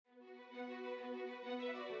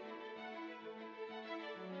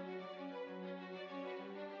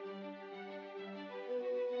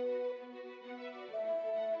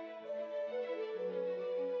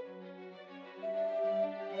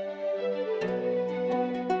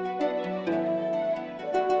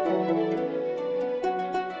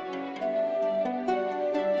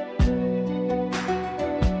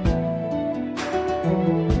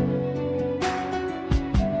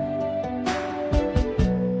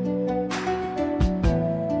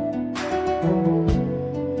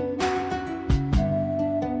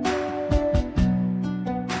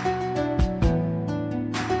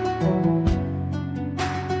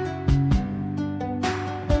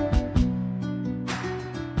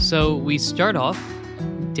So we start off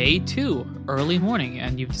day 2, early morning,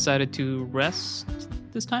 and you've decided to rest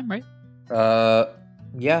this time, right?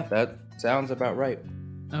 Yeah, that sounds about right.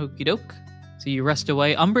 Okie doke. So you rest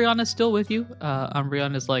away. Umbreon is still with you.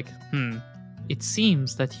 Umbreon is like, it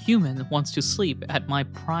seems that human wants to sleep at my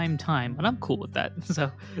prime time, but I'm cool with that.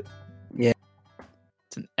 So Yeah.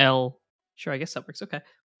 It's an L. Sure, I guess that works. Okay.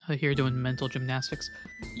 Here you're doing mental gymnastics.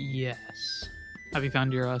 Yes. Have you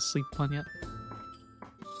found your sleep pun yet?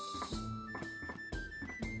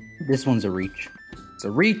 This one's a reach. It's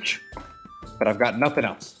a reach, but I've got nothing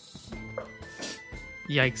else.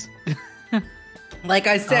 Yikes. Like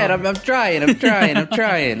I said, I'm trying,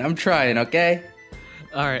 okay?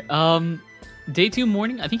 Alright, day 2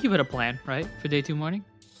 morning, I think you had a plan, right? For day 2 morning?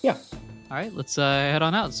 Yeah. Alright, let's head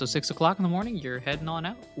on out. So 6 o'clock in the morning, you're heading on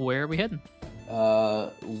out. Where are we heading?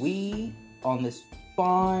 We, on this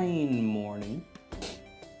fine morning,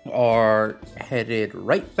 are headed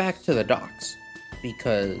right back to the docks.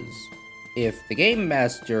 Because if the Game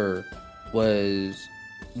Master was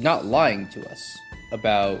not lying to us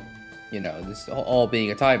about, this all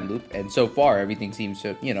being a time loop, and so far everything seems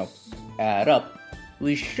to, add up,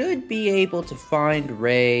 we should be able to find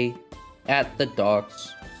Ray at the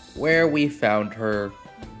docks where we found her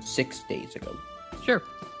 6 days ago. Sure.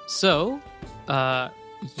 So,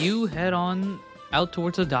 you head on out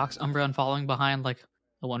towards the docks, Umbreon following behind, like,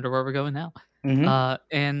 I wonder where we're going now. Mm-hmm.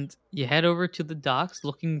 And you head over to the docks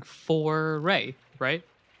looking for Ray, right?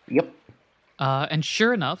 Yep. And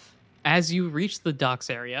sure enough, as you reach the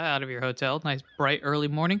docks area out of your hotel, nice bright early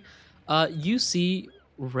morning, you see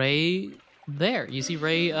Ray there. You see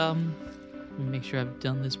Ray, let me make sure I've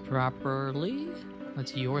done this properly.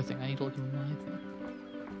 That's your thing. I need to look at my thing.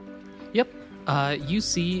 Yep. You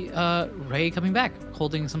see Ray coming back,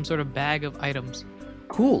 holding some sort of bag of items.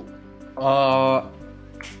 Cool.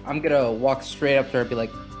 I'm gonna walk straight up to her and be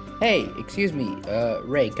like, "Hey, excuse me,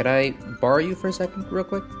 Ray, could I borrow you for a second, real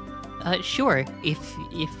quick?" Sure. If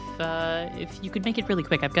you could make it really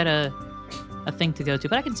quick, I've got a thing to go to,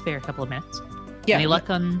 but I can spare a couple of minutes. Yeah. Any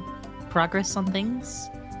luck on progress on things?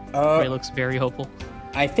 Ray looks very hopeful.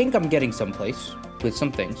 I think I'm getting someplace with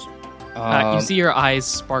some things. You see your eyes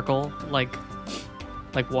sparkle like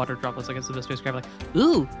water droplets, I guess the best way to describe it. Like,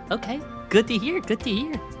 ooh, okay, good to hear.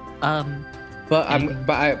 But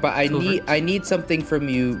I need something from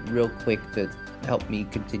you real quick to help me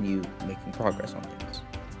continue making progress on things.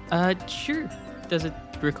 Sure. Does it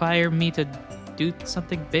require me to do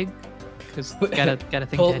something big? Because gotta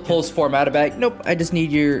think. Pulls form out of bag. Nope. I just need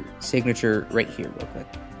your signature right here, real quick.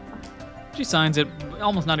 She signs it,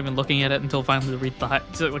 almost not even looking at it until finally read the.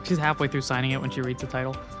 So like she's halfway through signing it when she reads the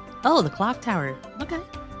title. Oh, the clock tower. Okay.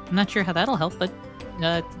 I'm not sure how that'll help, but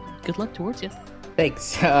good luck towards you.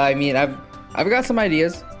 Thanks. I mean, I've got some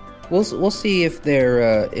ideas. We'll see if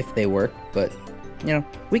they work, but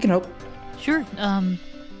we can hope. Sure.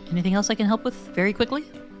 Anything else I can help with very quickly?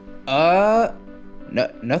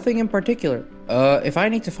 Nothing in particular. If I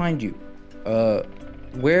need to find you,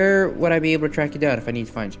 where would I be able to track you down if I need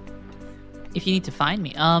to find you? If you need to find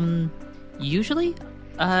me, usually,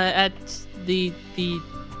 at the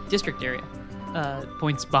district area.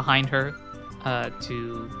 Points behind her,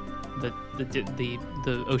 to the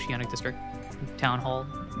Oceanic District Town Hall.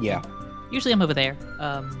 Yeah. Usually I'm over there.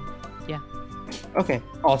 Yeah. Okay.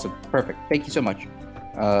 Awesome. Perfect. Thank you so much.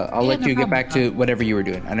 I'll let you get back to whatever you were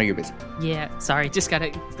doing. I know you're busy. Yeah. Sorry. Just got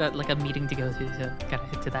like a meeting to go to, so gotta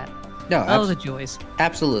head to that. No. The joys.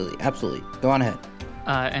 Absolutely. Go on ahead.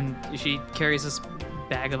 And she carries this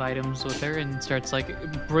bag of items with her and starts like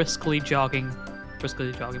briskly walking,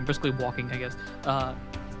 I guess,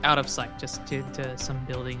 out of sight, just to some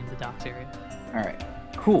building in the docks area. All right.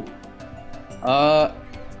 Cool.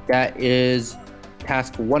 That is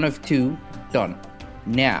task 1 of 2 done.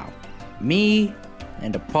 Now, me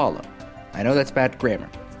and Apollo. I know that's bad grammar.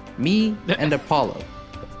 Me and Apollo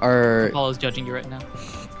Apollo's judging you right now.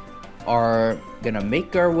 Are gonna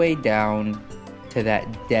make our way down to that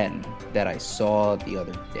den that I saw the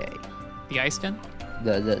other day. The ice den?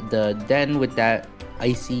 The den with that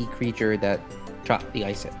icy creature that shot the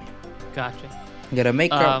ice at me. Gotcha. We're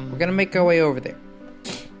gonna make our way over there.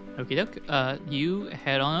 Okie doke. You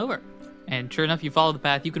head on over. And sure enough, you follow the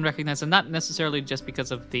path. You can recognize them, not necessarily just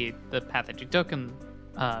because of the path that you took and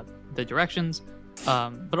the directions,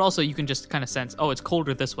 but also you can just kind of sense, oh, it's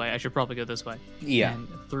colder this way. I should probably go this way. Yeah. And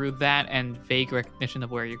through that and vague recognition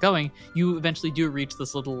of where you're going, you eventually do reach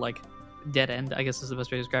this little, like, dead end, I guess is the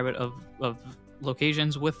best way to describe it, of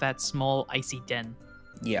locations with that small icy den.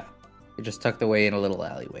 Yeah. It just tucked away in a little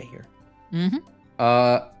alleyway here. Mm-hmm.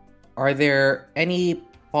 Are there any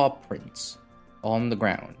paw prints on the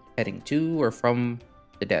ground heading to or from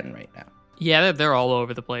the den right now. Yeah, they're all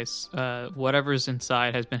over the place. Whatever's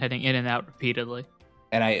inside has been heading in and out repeatedly.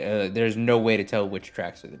 And there's no way to tell which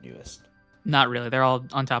tracks are the newest. Not really. They're all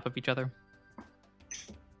on top of each other.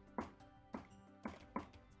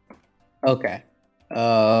 Okay.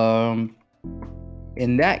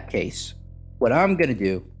 In that case, what I'm gonna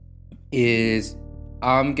do is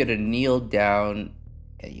I'm gonna kneel down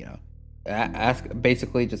and, ask,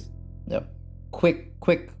 basically just,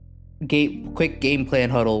 quick game plan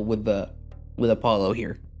huddle with Apollo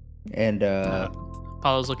here. And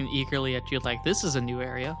Apollo's looking eagerly at you like, this is a new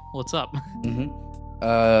area. What's up?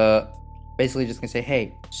 Basically just gonna say,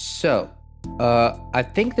 hey, so I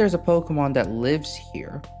think there's a Pokemon that lives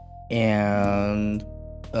here, and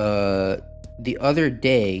the other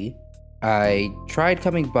day I tried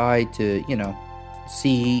coming by to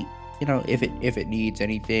see if it needs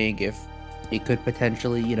anything, if it could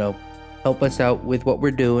potentially help us out with what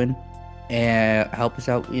we're doing and help us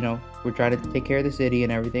out. We're trying to take care of the city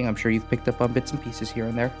and everything. I'm sure you've picked up on bits and pieces here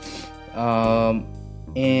and there.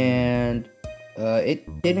 And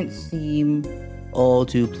it didn't seem all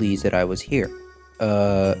too pleased that I was here.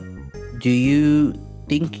 Do you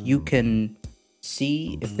think you can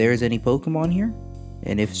see if there's any Pokemon here?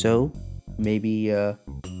 And if so, maybe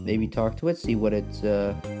talk to it, see what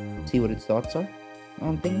its thoughts are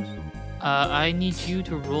on things. I need you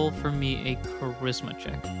to roll for me a charisma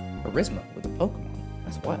check. Charisma with a Pokemon?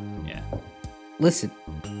 That's what? Yeah. Listen,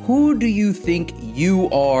 who do you think you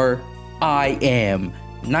are? I am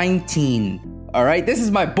 19. All right, this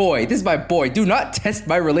is my boy. Do not test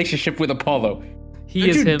my relationship with Apollo. Don't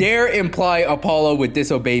you dare imply Apollo would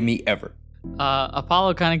disobey me ever.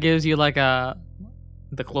 Apollo kind of gives you like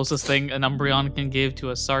the closest thing an Umbreon can give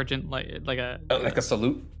to a sergeant, like a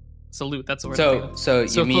salute. Salute. That's the word. So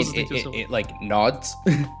you mean it like nods?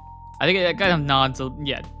 I think it kind of nods.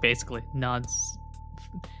 Yeah, basically nods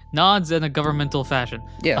in a governmental fashion.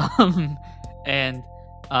 Yeah. And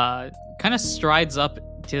kind of strides up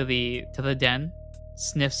to the den,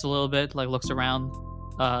 sniffs a little bit, like looks around,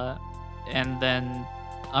 and then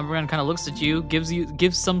Umbreon kind of looks at you,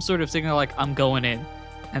 gives some sort of signal like I'm going in,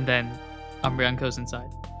 and then Umbreon goes inside,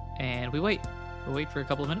 and we wait for a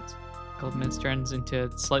couple of minutes. A couple of minutes turns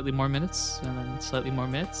into slightly more minutes, and then slightly more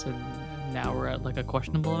minutes, and now we're at like a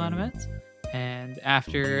questionable amount of minutes. And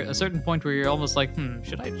after a certain point where you're almost like,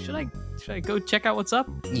 should I go check out what's up?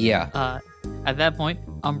 Yeah. At that point,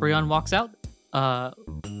 Umbreon walks out,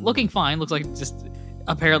 looking fine. Looks like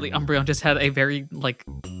apparently Umbreon just had a very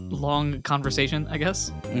long conversation, I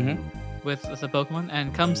guess, with the Pokemon,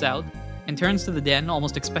 and comes out and turns to the den,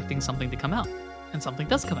 almost expecting something to come out, and something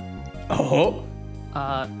does come out. Oh.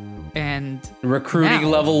 And recruiting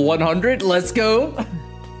level 100. Let's go.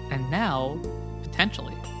 And now,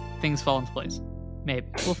 potentially, things fall into place. Maybe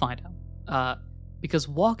we'll find out. Because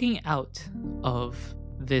walking out of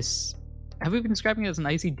this, have we been describing it as an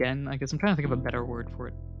icy den? I guess I'm trying to think of a better word for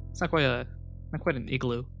it. It's not quite an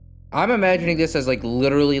igloo. I'm imagining this as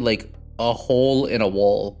literally a hole in a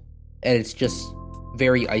wall, and it's just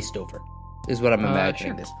very iced over. Is what I'm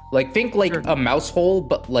imagining. Sure. This think sure. A mouse hole,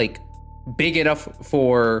 but big enough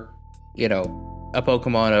for a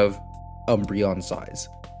Pokemon of Umbreon size.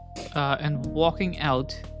 And walking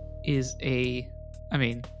out is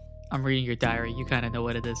I'm reading your diary. You kind of know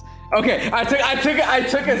what it is. Okay, I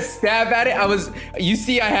took a stab at it. You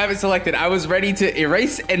see, I have it selected. I was ready to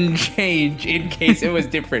erase and change in case it was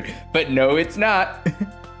different, but no, it's not.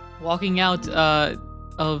 Walking out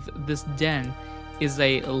of this den is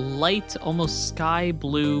a light, almost sky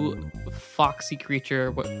blue, foxy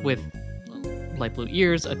creature with light blue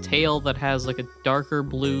ears, a tail that has a darker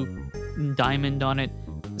blue diamond on it.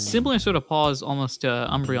 Similar sort of paws almost to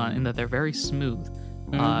Umbreon in that they're very smooth.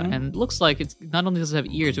 And looks like it's not only does it have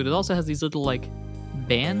ears, but it also has these little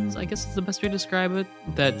bands, I guess is the best way to describe it,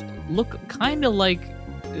 that look kind of like,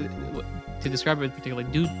 to describe it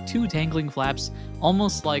particularly, two dangling flaps,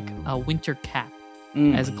 almost like a winter cap,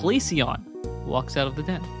 as Glaceon walks out of the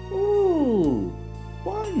den. Ooh,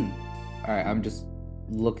 fun. All right, I'm just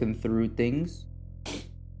looking through things.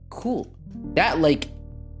 Cool. That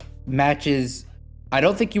matches. I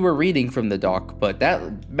don't think you were reading from the doc, but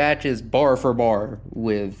that matches bar for bar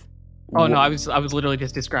with. Oh no, I was literally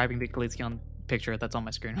just describing the Glaceon picture that's on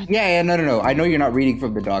my screen right now. Yeah, no. I know you're not reading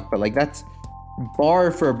from the doc, but that's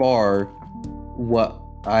bar for bar what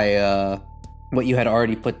you had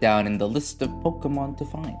already put down in the list of Pokemon to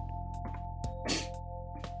find.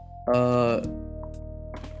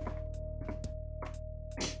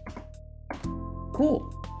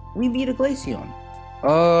 Cool. We beat a Glaceon.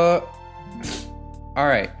 All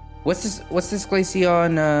right. What's this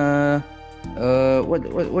Glaceon?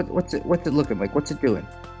 What's it looking like? What's it doing?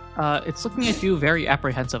 It's looking at you very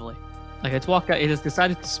apprehensively. Like it's walked out. It has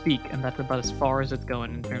decided to speak, and that's about as far as it's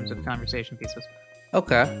going in terms of conversation pieces.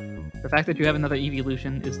 Okay. The fact that you have another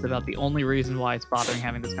evolution is about the only reason why it's bothering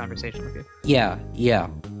having this conversation with you. Yeah.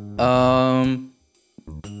 I'm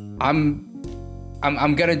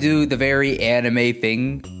gonna do the very anime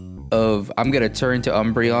thing of I'm gonna turn to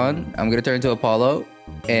Umbreon, I'm gonna turn to Apollo,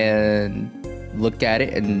 and look at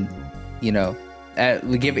it, and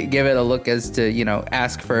give it a look as to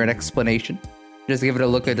ask for an explanation. Just give it a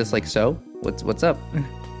look at just like, so what's up?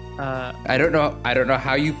 I don't know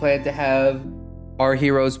how you plan to have our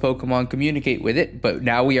hero's Pokemon communicate with it, but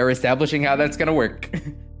now we are establishing how that's gonna work.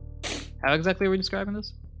 How exactly are we describing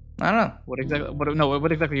this? I don't know.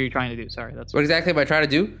 What exactly are you trying to do? Sorry, that's what exactly am I trying to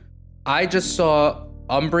do? I just saw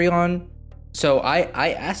Umbreon, so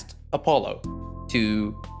I asked Apollo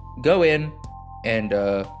to go in and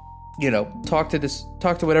talk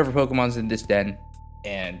to whatever Pokemon's in this den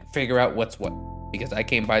and figure out what's what, because I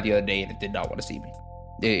came by the other day and it did not want to see me.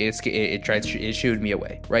 It shooed me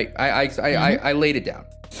away. Right? I laid it down.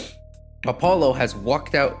 Apollo has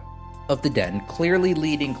walked out of the den, clearly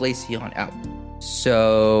leading Glaceon out.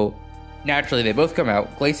 So naturally, they both come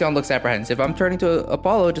out. Glaceon looks apprehensive. I'm turning to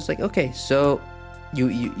Apollo, just like, okay, so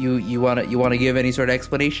you wanna give any sort of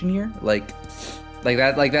explanation here, like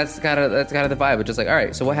that, like that's kind of the vibe. It's just like, all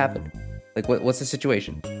right, so what happened? Like, what's the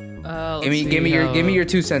situation? Give me your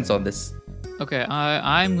 2 cents on this. Okay,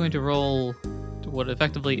 I'm going to roll what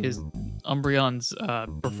effectively is Umbreon's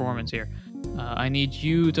performance here. I need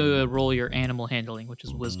you to roll your animal handling, which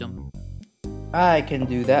is wisdom. I can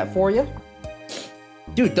do that for you.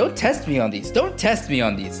 Dude, don't test me on these.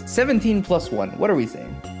 17 plus 1. What are we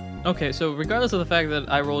saying? Okay, so regardless of the fact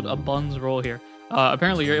that I rolled a buns roll here,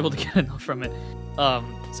 apparently you're able to get enough from it.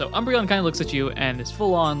 So Umbreon kind of looks at you and is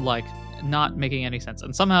full on, like, not making any sense.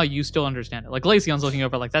 And somehow you still understand it. Like, Glaceon's looking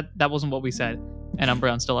over like, that wasn't what we said. And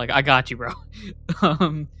Umbreon's still like, I got you, bro.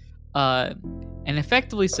 And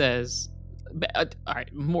effectively says, all right,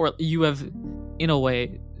 you have, in a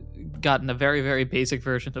way, gotten a very, very basic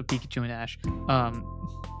version of Pikachu and Ash.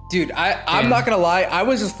 Dude, I'm not gonna lie, I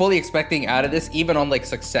was just fully expecting out of this, even on like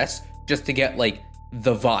success, just to get like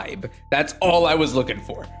the vibe. That's all I was looking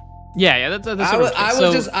for. Yeah, that's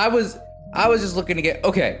I was just looking to get,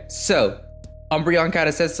 okay, so Umbreon kind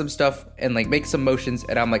of says some stuff and like makes some motions,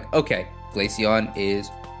 and I'm like, okay, Glaceon is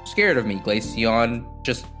scared of me. Glaceon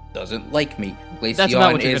just doesn't like me.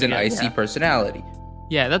 Glaceon is an icy personality.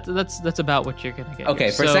 Yeah, that's about what you're gonna get. Okay,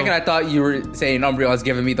 here. For a second I thought you were saying Umbreon's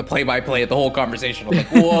giving me the play-by-play of the whole conversation. I'm like,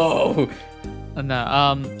 whoa. No,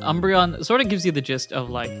 Umbreon sort of gives you the gist of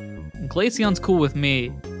like, Glaceon's cool with me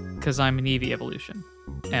because I'm an Eevee evolution,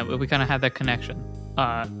 and we kind of have that connection.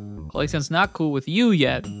 Glaceon's not cool with you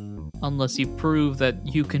yet, unless you prove that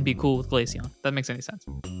you can be cool with Glaceon. If that makes any sense.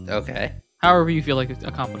 Okay. However you feel like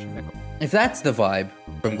accomplishing that goal. If that's the vibe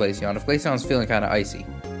from Glaceon, if Glaceon's feeling kind of icy,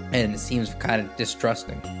 and it seems kind of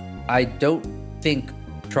distrusting, I don't think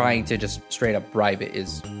trying to just straight up bribe it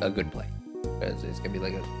is a good play. Because it's going to be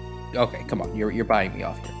like, okay, come on, you're buying me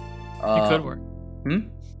off here. It could work.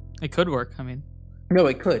 It could work, I mean. No,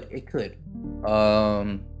 it could.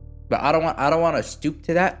 But I don't want to stoop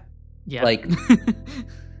to that. Yeah. Like,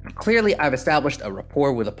 clearly I've established a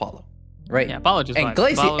rapport with Apollo, right? Yeah, Apollo just and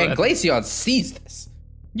Glaceon sees this.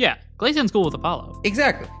 Yeah, Glaceon's cool with Apollo.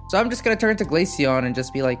 Exactly. So I'm just gonna turn to Glaceon and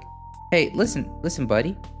just be like, "Hey, listen,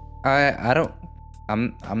 buddy.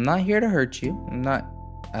 I'm not here to hurt you.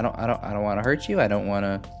 I don't want to hurt you. I don't want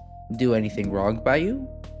to do anything wrong by you.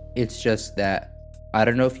 It's just that I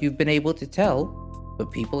don't know if you've been able to tell, but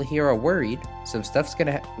people here are worried. Some stuff's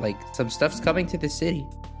coming to the city.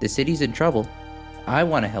 The city's in trouble. I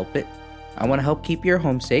want to help it. I want to help keep your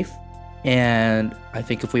home safe. And I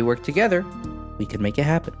think if we work together, we can make it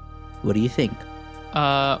happen. What do you think?"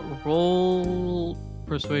 Roll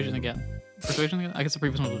persuasion again. Persuasion again? I guess the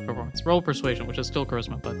previous one was performance. Roll persuasion, which is still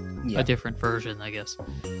charisma, but a different version, I guess.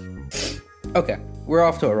 Okay, we're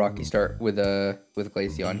off to a rocky start with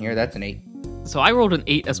Glaceon here. That's an 8. So I rolled an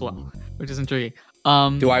 8 as well, which is intriguing.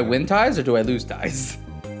 Do I win ties or do I lose ties?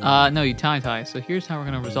 No, you tie. So here's how we're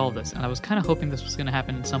gonna resolve this, and I was kind of hoping this was gonna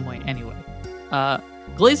happen in some way anyway.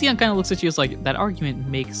 Glaceon kind of looks at you as like, that argument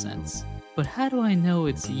makes sense, but how do I know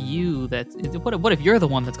it's you what if you're the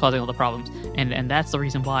one that's causing all the problems, and that's the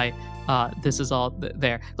reason why this is all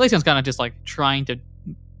there. Glaceon's kind of just like trying to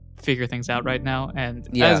figure things out right now, and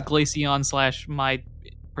as Glaceon / my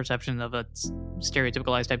perception of a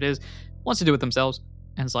stereotypical ice type is, wants to do it themselves,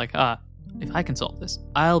 and it's like, if I can solve this,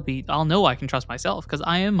 I'll know I can trust myself because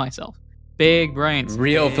I am myself. Big brains.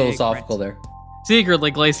 Real philosophical there.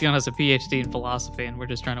 Secretly, Glaceon has a PhD in philosophy, and we're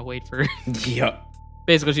just trying to wait for. Yep.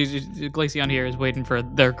 basically, Glaceon here is waiting for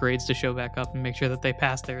their grades to show back up and make sure that they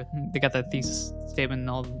passed they got that thesis statement and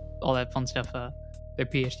all that fun stuff. Their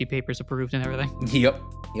PhD papers approved and everything. Yep.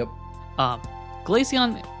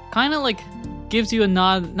 Glaceon kind of like gives you a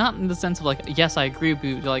nod, not in the sense of like, yes, I agree, but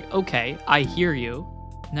you're like, okay, I hear you.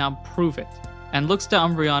 Now prove it. And looks to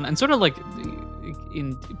Umbreon and sort of like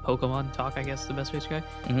in Pokemon talk, I guess the best way to describe.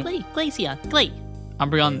 Glaceon, Glay.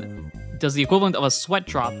 Umbreon does the equivalent of a sweat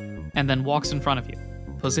drop and then walks in front of you.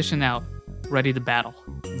 Position out, ready to battle.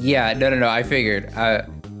 Yeah, no. I figured.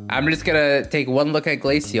 I'm just gonna take one look at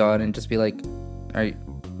Glaceon and just be like, "Are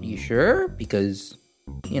you sure? Because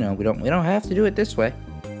we don't have to do it this way."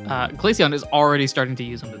 Glaceon is already starting to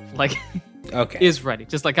use them. Like, okay, is ready.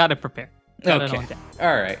 Just like gotta prepare. Got it on deck.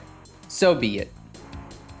 All right. So be it.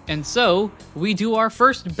 And so we do our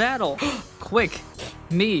first battle. Quick,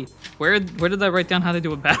 me. Where did I write down how to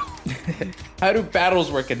do a battle? How do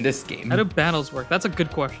battles work in this game? How do battles work? That's a good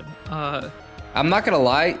question. I'm not gonna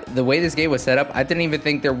lie. The way this game was set up, I didn't even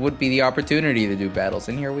think there would be the opportunity to do battles,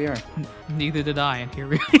 and here we are. Neither did I, and here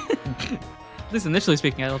we are. At least initially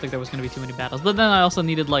speaking, I don't think there was going to be too many battles. But then I also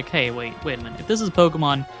needed like, hey, wait a minute. If this is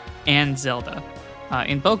Pokemon and Zelda,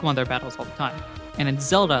 in Pokemon there are battles all the time, and in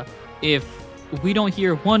Zelda, if we don't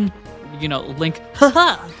hear one, Link,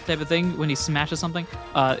 haha, type of thing when he smashes something,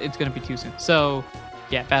 it's going to be too soon. So,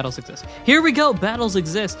 yeah, battles exist. Here we go. Battles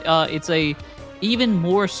exist. It's a even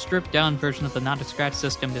more stripped down version of the not a scratch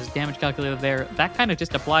system. There's damage calculator there. That kind of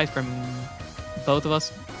just applies from both of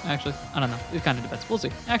us. Actually, I don't know. It kind of depends. We'll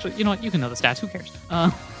see. Actually, you know what? You can know the stats. Who cares?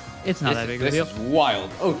 It's not that big of a deal. This is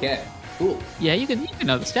wild. Okay, cool. Yeah, you can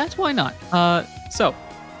know the stats. Why not?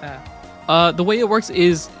 The way it works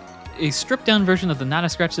is a stripped down version of the not a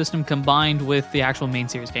scratch system combined with the actual main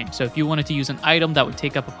series game. So if you wanted to use an item that would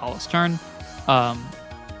take up Apollo's turn,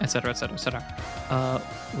 etc.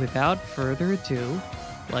 Without further ado,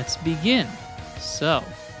 let's begin. So,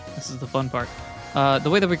 this is the fun part. The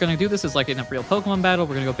way that we're going to do this is like in a real Pokemon battle.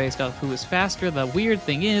 We're going to go based off who is faster. The weird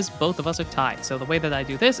thing is, both of us are tied. So the way that I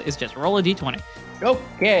do this is just roll a d20.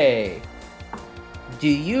 Okay. Do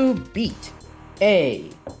you beat a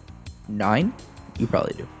 9? You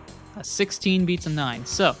probably do. A 16 beats a 9.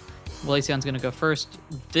 So, Glaceon's going to go first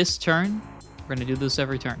this turn. We're going to do this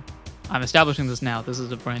every turn. I'm establishing this now. This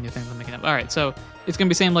is a brand new thing I'm making up. All right, so it's going to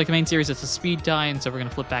be same like the main series. It's a speed die, and so we're going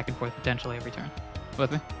to flip back and forth potentially every turn.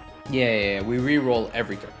 With me? Yeah. We re-roll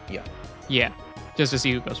every turn. Yeah. Just to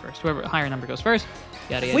see who goes first. Whoever higher number goes first.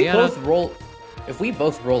 Yada, If yada, yada. if we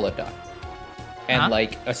both roll a die, and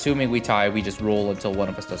like assuming we tie, we just roll until one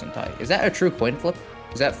of us doesn't tie. Is that a true coin flip?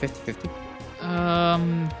 Is that 50-50?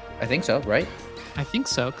 I think so, right? I think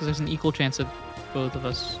so, because there's an equal chance that both of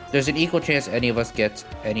us... There's an equal chance any of us gets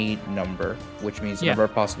any number, which means the number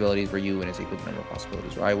of possibilities where you win is equal to the number of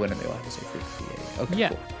possibilities where I win, and they all have the same frequency. Okay, Yeah.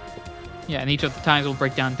 cool. Yeah, and each of the times will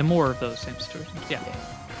break down to more of those same situations. Yeah.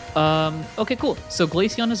 Okay, cool. So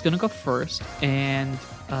Glaceon is going to go first, and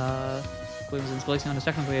since Glaceon is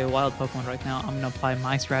technically a wild Pokemon right now, I'm going to apply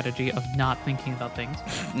my strategy of not thinking about things.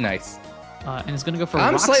 Nice. And it's going to go for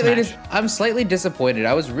I'm Rock slightly Smash. I'm slightly disappointed.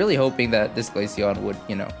 I was really hoping that this Glaceon would,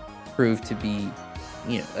 prove to be,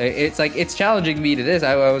 it's like it's challenging me to this.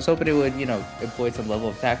 I was hoping it would, employ some level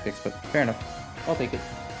of tactics, but fair enough. I'll take it.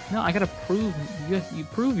 No, I got to prove... You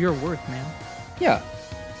prove your worth, man. Yeah.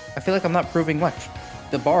 I feel like I'm not proving much.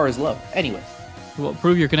 The bar is low. Anyways. Well,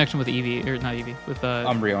 prove your connection with Eevee, or not Eevee, with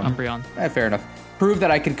Umbreon. Fair enough. Prove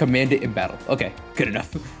that I can command it in battle. Okay, good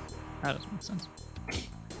enough. That doesn't make sense.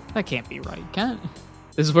 That can't be right, can it?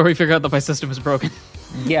 This is where we figure out that my system is broken.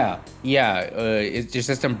 Yeah. Is your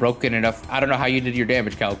system broken enough? I don't know how you did your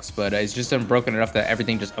damage calcs, but is your system broken enough that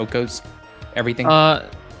everything just OHKOs? Everything?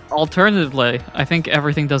 Alternatively, I think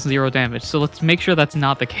everything does 0 damage, so let's make sure that's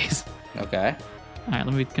not the case. Okay. All right,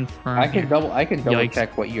 let me confirm. I can double Yikes.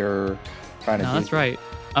 check what you're trying to do. No, that's right.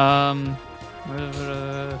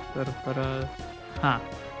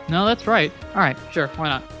 No, that's right. All right, sure, why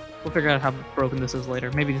not? We'll figure out how broken this is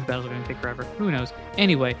later. Maybe these battles are going to take forever. Who knows?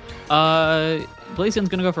 Anyway, Glaceon's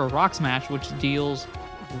going to go for a Rock Smash, which deals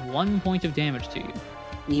 1 point of damage to you.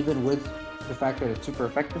 Even with the fact that it's super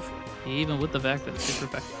effective? Even with the fact that it's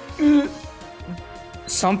super effective.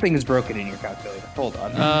 Something is broken in your calculator. Hold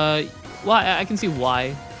on. Well, I can see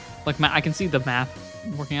why. Like, I can see the math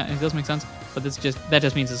working out, and it does make sense. But that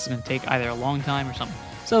just means this is going to take either a long time or something.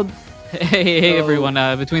 So, hey, everyone!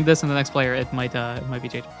 Between this and the next player, it might be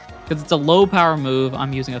changing. Because it's a low power move,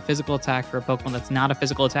 I'm using a physical attack for a Pokemon that's not a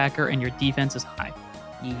physical attacker, and your defense is high.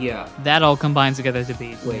 Yeah. That all combines together to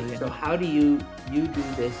be. Wait. So how do you do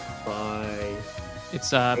this by?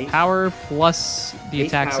 It's power plus the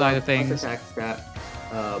attack power side of plus things. Attack stat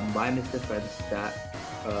minus defense stat.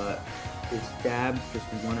 Is stab just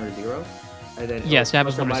 1 or 0? And then Yeah, stab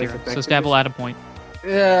is plus 1 or minus 0. So stab will add a point.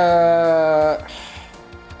 Uh,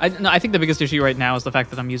 I think the biggest issue right now is the fact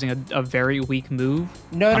that I'm using a very weak move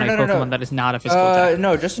no, on no, a no, no, Pokemon no. that is not a physical attack.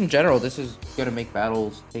 No, just in general, this is gonna make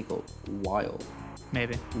battles take a while.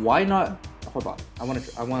 Maybe. Why not? Hold on.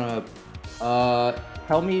 I wanna.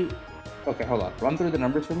 Tell me. Okay, hold on. Run through the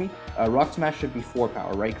numbers for me. Rock Smash should be 4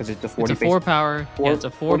 power, right? Because it's a 40 It's a 4 power. Yeah, it's a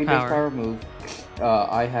 4 40 base power. power move.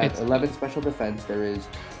 I have It's- 11 special defense. There is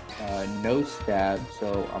no stab,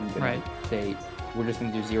 so I'm gonna Right. say we're just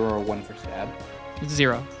gonna do 0 or 1 for stab. It's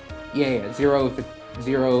 0. Yeah, 0 if it's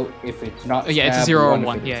 0 if it's not. Yeah, it's a stab, 0 or if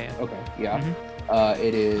 1. it is. Yeah, yeah. Okay, yeah. Mhm.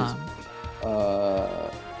 It is. Um,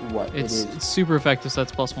 What? It's It is. super effective, so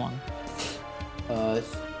that's +1.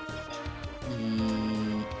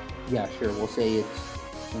 Yeah, sure. We'll say it's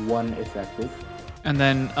 1 effective. And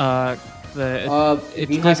then Do it's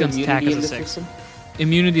you have Glaceon's attack immunity is in a the 6. system?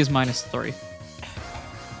 Immunity is -3.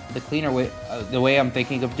 The cleaner way, the way I'm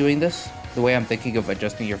thinking of doing this, the way I'm thinking of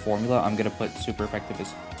adjusting your formula, I'm gonna put super effective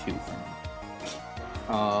as 2 for me.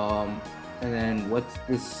 And then what's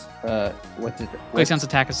this? What's it? Glaceon's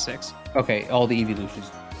attack is 6. Okay, all the evolutions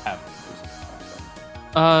have.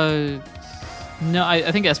 No,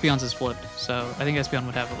 I think Espeon's is flipped, so I think Espeon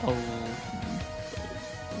would have a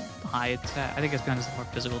high attack. I think Espeon is the more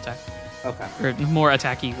physical attack, Okay. or more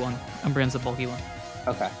attacky one. Umbreon's the bulky one.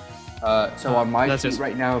 Okay. So on my that's sheet just-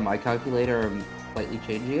 right now, in my calculator, I'm slightly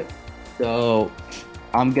changing it. So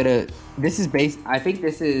I'm gonna. This is based. I think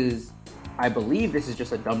this is. I believe this is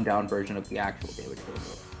just a dumbed down version of the actual damage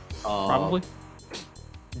formula. Probably.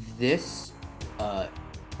 This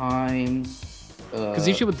times. Because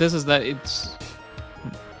the issue with this is that it's.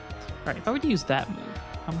 Alright, if I were to use that move,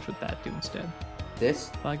 how much would that do instead? This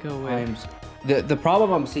If I go with. times. The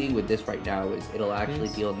problem I'm seeing with this right now is it'll actually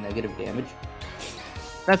This. deal negative damage.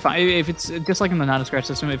 That's fine. If it's just like in the non-scratch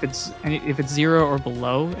system, if it's 0 or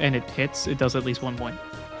below and it hits, it does at least 1 point.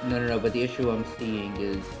 No. But the issue I'm seeing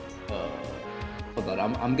is. Hold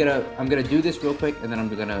on. I'm gonna do this real quick, and then I'm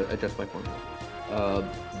gonna adjust my formula.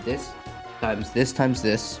 This times this times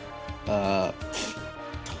this.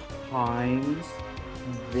 Times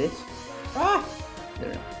this. Ah!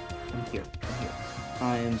 There. I'm here.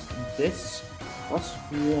 Times this plus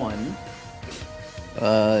 1.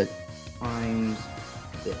 Times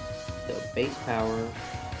this. So base power,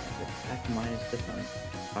 attack minus defense,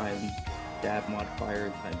 times stab modifier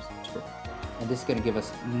times 2. And this is gonna give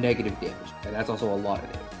us negative damage. And that's also a lot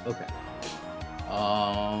of damage. Okay.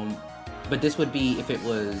 But this would be if it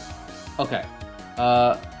was. Okay.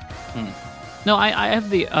 No, I have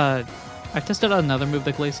the. I've tested out another move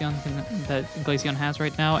that Glaceon has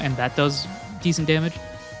right now, and that does decent damage.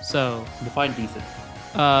 So, Define decent.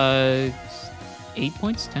 8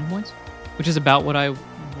 points, 10 points, which is about what I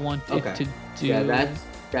want it Okay. to do. Yeah,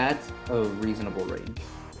 that's a reasonable range.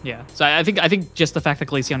 Yeah. So I think just the fact that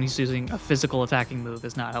Glaceon is using a physical attacking move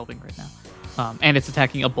is not helping right now. And it's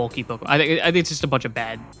attacking a bulky Pokemon. I think it's just a bunch of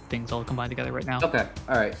bad things all combined together right now. Okay,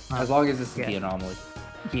 all right. As long as this is yeah. the anomaly.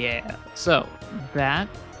 Yeah. So that.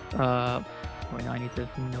 Wait, no, I need to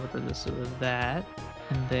know that this is that,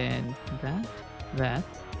 and then that,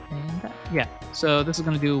 and that. Yeah. So this is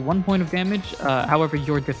going to do 1 point of damage. However,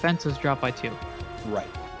 your defense is dropped by 2. Right.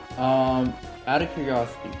 Out of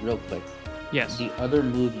curiosity, real quick, Yes. the other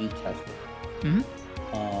move you tested. Mhm.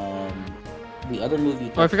 The other move you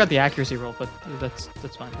tested. Oh, I forgot the accuracy roll, but that's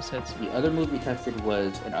fine. Just hits. The other move you tested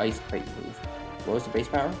was an ice type move. What was the base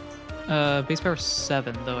power? Base power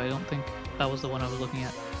 7, though. I don't think that was the one I was looking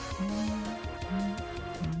at.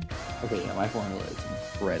 Okay, yeah, my formula is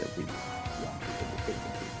incredibly wrong.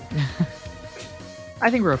 I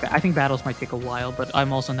think we're okay. I think battles might take a while, but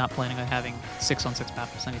I'm also not planning on having 6-on-6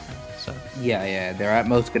 battles anything. So Yeah, they're at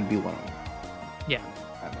most going to be 1 on 1. yeah,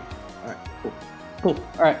 Alright, cool.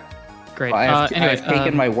 Alright. great. I have Anyway,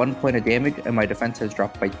 taken my 1 point of damage, and my defense has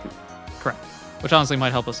dropped by 2. correct. Which honestly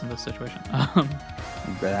might help us in this situation. But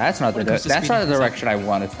that's not When the it comes to that's not speeding the things up. direction I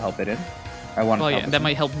wanted to help it in. I wanted Well, to yeah, help us that in-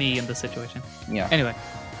 might help me in this situation. Yeah. Anyway,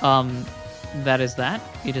 that is that.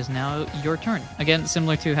 It is now your turn. Again,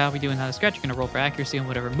 similar to how we do in How to Scratch, you're going to roll for accuracy on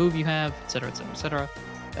whatever move you have, etc., etc., etc.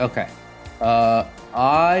 Okay.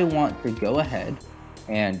 I want to go ahead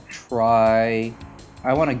and try.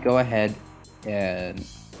 I want to go ahead and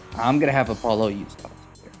I'm gonna have Apollo use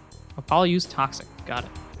Toxic. Apollo use Toxic. Got it.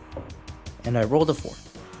 And I rolled a 4,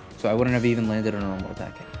 so I wouldn't have even landed a normal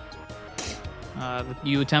attack.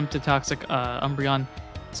 You attempt to Toxic. Umbreon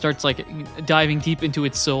starts like diving deep into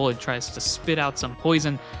its soul and tries to spit out some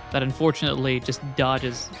poison that unfortunately just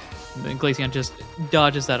dodges. Glaceon just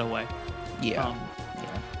dodges that away. Yeah.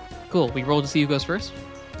 Cool. We roll to see who goes first.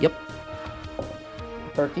 Yep.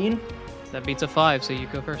 13. That beats a 5, so you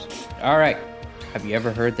go first. All right. Have you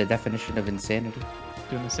ever heard the definition of insanity?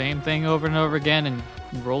 Doing the same thing over and over again and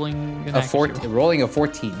rolling an A accuracy roll. rolling a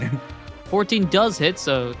 14. 14 does hit,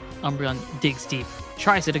 so Umbreon digs deep,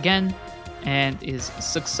 tries it again, and is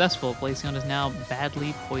successful. Glaceon is now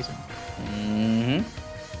badly poisoned.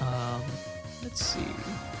 Let's see.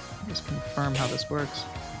 Just confirm how this works.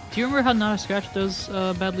 Do you remember how Not a Scratch does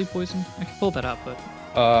badly poisoned? I can pull that up, but...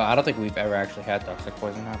 I don't think we've ever actually had toxic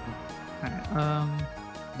poison happen. Alright,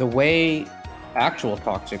 The way actual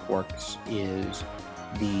toxic works is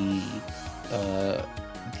the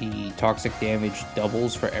toxic damage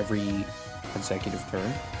doubles for every consecutive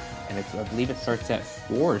turn, and I believe it starts at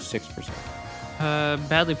 4 or 6%.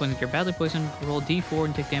 badly poisoned. You're badly poisoned. Roll d4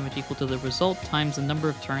 and take damage equal to the result times the number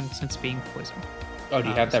of turns since being poisoned. Oh, do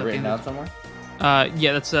you have that so written the- down somewhere?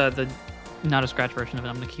 Yeah, that's the Not a Scratch version of it.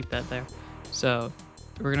 I'm gonna keep that there. So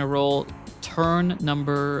we're gonna roll turn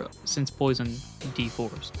number since poison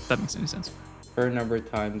d4s. If that makes any sense. Turn number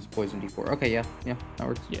times poison d4. Okay, yeah, that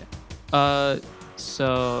works. Yeah.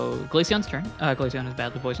 So Glaceon's turn. Glaceon is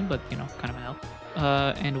badly poisoned, but kind of an help.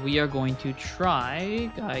 And we are going to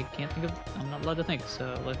try. I can't think of. I'm not allowed to think.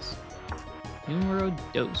 So let's numero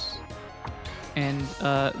dos. And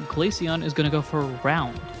Glaceon is gonna go for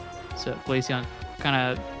round. So Glaceon kind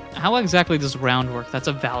of. How exactly does round work? That's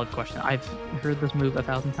a valid question. I've heard this move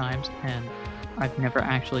 1,000 times, and I've never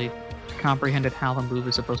actually comprehended how the move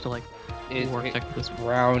is supposed to work technically.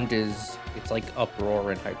 Round it's like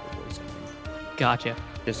uproar and hyper poison. Gotcha.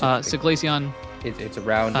 Just So Glaceon. it's a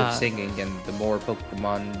round of singing, and the more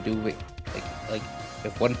Pokemon do it, like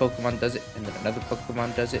if one Pokemon does it and then another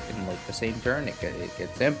Pokemon does it in like the same turn, it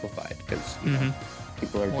gets amplified because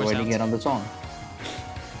people are More joining sounds. in on the song,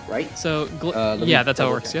 right? So let me yeah, that's how it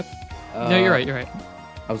double works. check. Yep. No, you're right. You're right.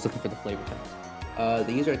 I was looking for the flavor text.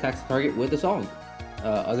 The user attacks the target with a song.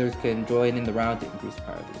 Others can join in the round to increase the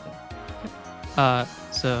power of the attack.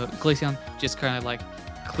 So Glaceon just kind of like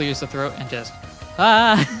clears the throat and just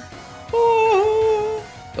ah.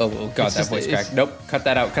 Oh god, It's that just- voice it's- crack. Nope, cut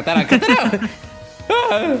that out. Cut that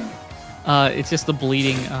out. It's just the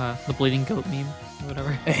bleeding goat meme, or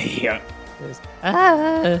whatever. Yeah. It's,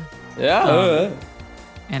 ah. Yeah.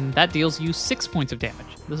 And that deals you 6 points of damage.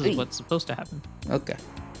 This is Hey. what's supposed to happen. Okay.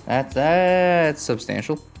 That's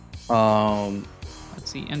substantial. Let's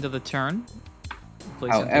see, end of the turn. Glaceon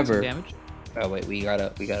takes some However- damage. Oh wait, we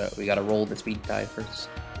gotta roll the speed die first.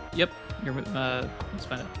 Yep. You're let's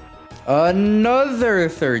find it. Another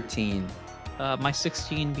 13. My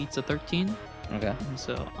 16 beats a 13. Okay. And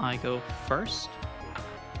so I go first.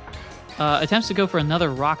 Attempts to go for another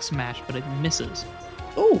rock smash, but it misses.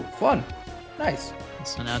 Oh, fun. Nice.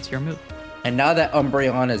 So now it's your move. And now that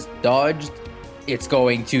Umbreon is dodged, it's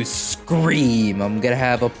going to scream. I'm gonna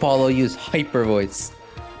have Apollo use Hyper Voice.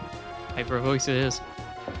 Hyper voice it is.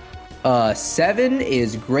 7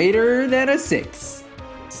 is greater than a 6.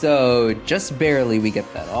 So just barely we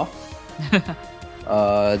get that off.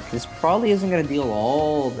 This probably isn't gonna deal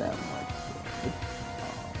all that much damage.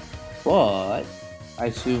 But I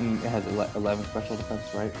assume it has 11 special defense,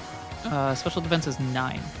 right? Special defense is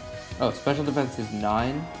 9. Oh, special defense is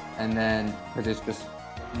 9, and then because it's just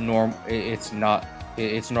it's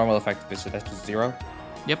normal effectiveness, so that's just 0.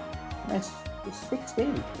 Yep. Nice. It's 6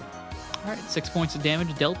 damage. Alright, 6 points of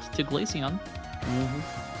damage dealt to Glaceon,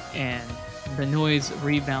 Mm-hmm. and the noise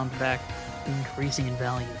rebounds back, increasing in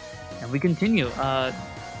value. And we continue.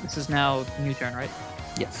 This is now new turn, right?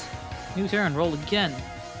 Yes. New turn, roll again.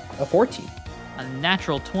 A 14. A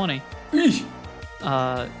natural 20.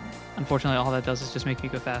 Unfortunately, all that does is just make me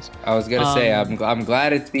go fast. I was gonna say Um, I'm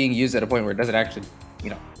glad it's being used at a point where it doesn't actually,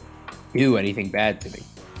 do anything bad to me.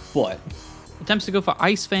 But Attempts to go for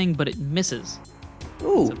Ice Fang, but it misses.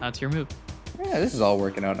 ooh, So that's your move. yeah, this is all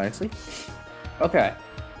working out nicely. Okay.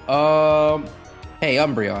 Hey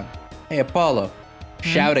Umbreon. Hey Apollo.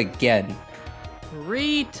 Shout again.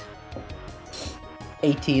 Reet!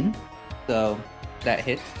 18. So that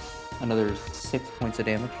hits. Another 6 points of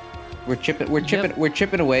damage. We're chipping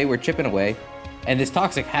away. And this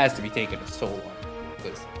toxic has to be taking a so long.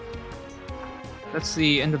 'Cause- That's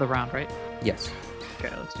the end of the round, right? Yes. Okay,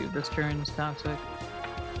 let's do this turn's toxic.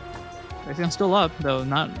 Glaceon's still up, though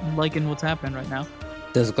not liking what's happening right now.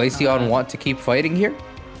 Does Glaceon want to keep fighting here?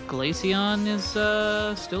 Glaceon is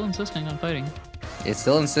still insisting on fighting. It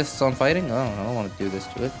still insists on fighting? I don't want to do this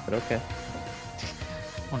to it, but okay.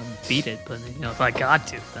 I want to beat it, but if I got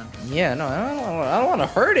to, then Yeah, no, I don't want to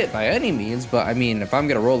hurt it by any means, but I mean, if I'm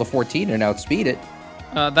gonna roll a 14 and outspeed it,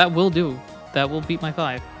 that will do. That will beat my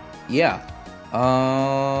 5. yeah.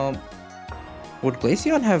 Would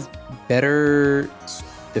Glaceon have better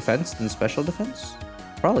defense than special defense?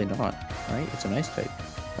 Probably not, right? It's an ice type.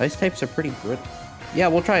 Ice types are pretty brittle. Yeah,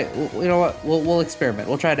 we'll try. You know what? We'll experiment.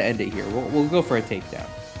 We'll try to end it here. We'll go for a takedown.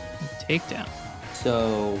 Takedown.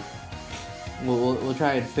 So we'll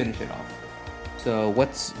try and finish it off. So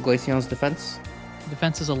what's Glaceon's defense?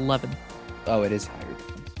 Defense is 11. Oh, it is higher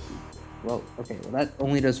defense. Well, okay. Well, that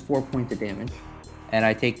only does 4 points of damage, and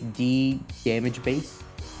I take D damage base,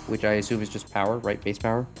 which I assume is just power, right? Base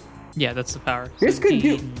power. Yeah, that's the power. This So could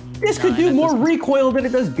do D9, more that doesn't- recoil than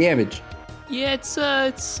it does damage. Yeah, it's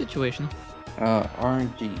situational.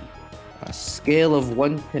 RNG. A scale of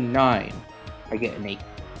 1 to 9. I get an 8.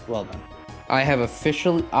 Well done. I have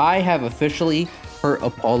officially hurt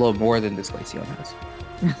Apollo more than this Glaceon has.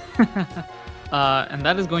 And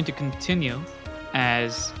that is going to continue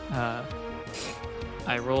as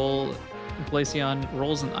I roll. Glaceon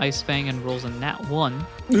rolls an Ice Fang and rolls a Nat 1.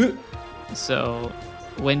 So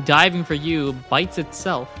when diving for you, bites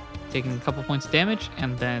itself, taking a couple points of damage,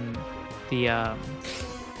 and then the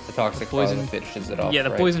Toxic poison finishes it off. Yeah, the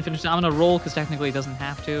right? poison finishes. I'm gonna roll because technically it doesn't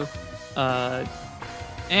have to.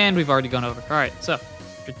 And we've already gone over. All right, so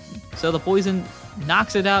the poison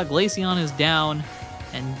knocks it out. Glaceon is down,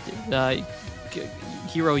 and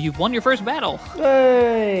Hero, you've won your first battle.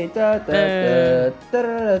 Hey, da, da,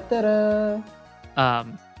 da, da, da, da.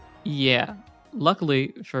 Yeah.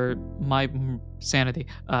 Luckily for my sanity,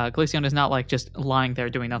 Glaceon is not like just lying there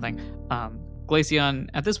doing nothing. Glaceon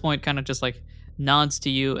at this point kind of just like nods to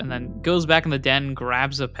you and then goes back in the den,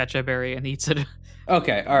 grabs a Pecha berry and eats it.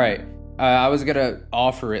 Okay, all right. I was gonna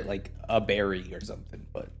offer it like a berry or something,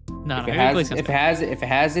 but No, if Glaceon's it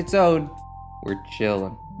has its own, we're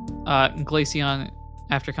chilling. Glaceon,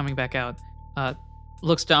 after coming back out,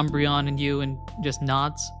 looks to Umbreon and you and just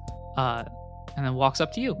nods, and then walks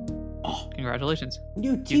up to you. Oh, Congratulations.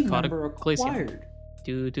 new team caught a member Glaceon. acquired.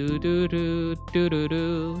 Do do do do do do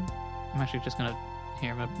do. I'm actually just gonna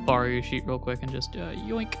I'm gonna borrow your sheet real quick and just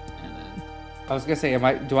yoink, and then I was gonna say,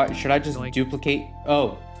 should I just Like- duplicate?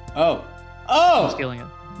 I'm Oh! scaling it.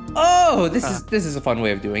 Oh! This is a fun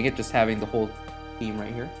way of doing it. Just having the whole team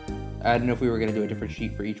right here. I don't know if we were gonna do a different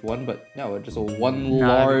sheet for each one, but no, just a one No.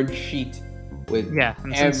 large sheet with Yeah,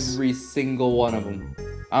 and since every single one of them.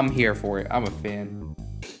 I'm here for it. I'm a fan.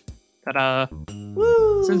 ta-da.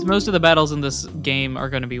 Woo! Since most of the battles in this game are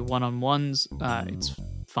going to be one-on-ones, it's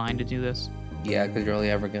fine to do this. Yeah, because you're only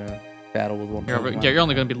ever gonna battle with one. You're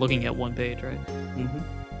only going to be looking at one page, right?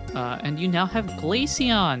 Mm-hmm. And you now have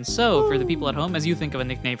Glaceon. So, for the people at home, as you think of a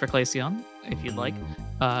nickname for Glaceon, if you'd like,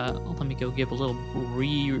 let me go give a little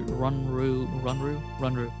runru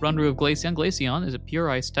of Glaceon. Glaceon is a pure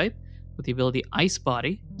ice type with the ability Ice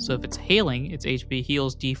Body. So if it's hailing, its HP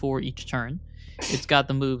heals D4 each turn. It's got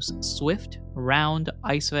the moves Swift, Round,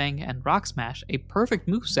 Ice Fang, and Rock Smash, a perfect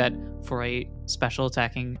moveset for a special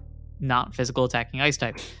attacking, not physical attacking ice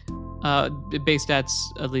type. Base stats,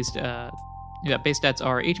 base stats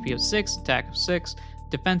are HP of 6, attack of 6,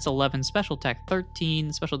 defense 11, special attack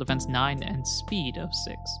 13, special defense 9, and speed of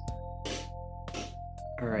 6.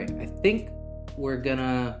 All right, I think we're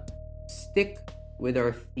gonna stick with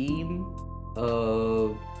our theme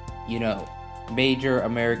of, major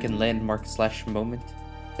American landmark / moment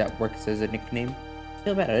that works as a nickname.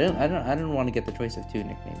 Feel bad. I don't want to get the choice of 2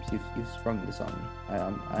 nicknames. You've sprung this on me.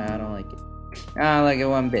 I don't like it. I don't like it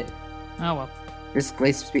one bit. Oh well. This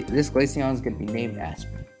Glaceon is gonna be named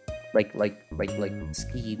Aspen, like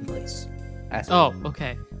skiing place. Aspen. Oh,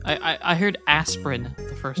 okay. I heard aspirin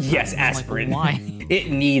the first time. Yes, I'm like, aspirin. why? It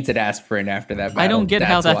needs an aspirin after that battle. I don't get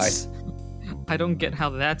how why. that's. I don't get how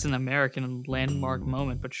that's an American landmark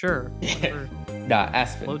moment, but sure. Whatever Nah,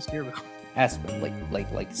 Aspen. floats to your boat. Aspen, like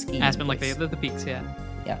skiing. Aspen, like place. the peaks, yeah.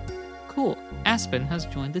 Yeah. Cool. Aspen has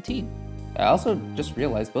joined the team. I also just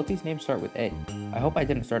realized both these names start with A. I hope I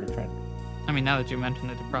didn't start a trend. I mean, now that you mention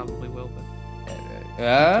it, it probably will, but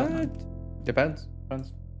Depends.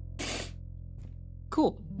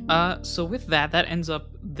 cool. So with that ends up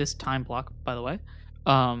this time block, by the way.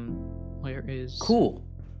 Where is Cool.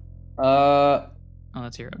 Oh,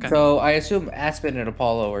 that's here. Okay. So I assume Aspen and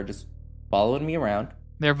Apollo are just following me around.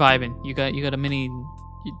 They're vibing. You got a mini.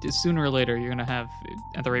 Sooner or later, you're gonna have,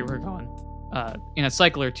 at the rate we're going, in a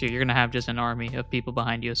cycle or two, you're gonna have just an army of people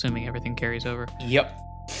behind you, assuming everything carries over. Yep.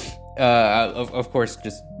 Of course,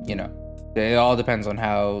 just it all depends on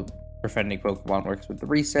how befriending Pokemon works with the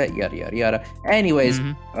reset. Yada yada yada. Anyways,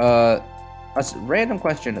 Mhm. a random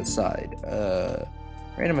question aside.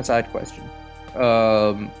 Random aside question.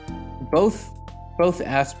 Both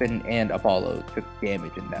Aspen and Apollo took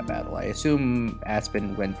damage in that battle. I assume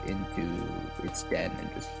Aspen went into its den and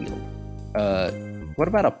just healed. What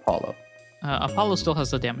about Apollo? Apollo still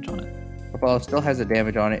has the damage on it Apollo still has the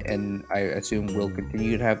damage on it, and I assume will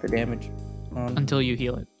continue to have the damage on until you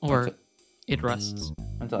heal it, or Until- it rests.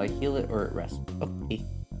 until I heal it or it rests. Okay.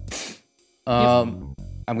 I'm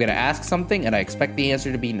gonna ask something, and I expect the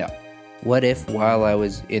answer to be no. What if, while I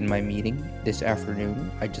was in my meeting this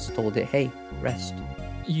afternoon, I just told it, "Hey, rest."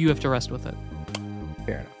 You have to rest with it.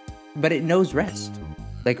 Fair enough. But it knows rest.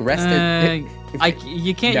 Like rest.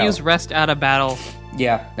 You can't No. use rest out of battle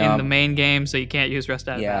Yeah. in the main game, so you can't use rest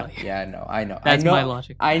out of Yeah. battle. Yeah. No. I know. That's I know, my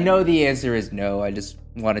logic. I know the answer is no. I just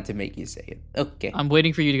wanted to make you say it. Okay. I'm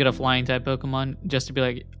waiting for you to get a flying type Pokemon just to be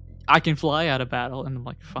like, I can fly out of battle, and I'm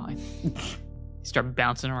like, fine. You start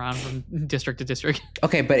bouncing around from district to district.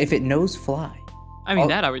 Okay, but if it knows fly. I mean, Al-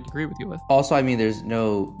 that I would agree with you with. Also, I mean, there's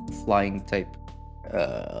no flying type.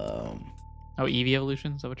 Oh, Eevee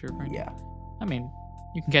evolution? Is that what you're referring to? Yeah. I mean,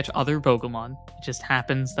 you can catch other Pokemon. It just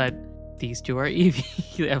happens that these two are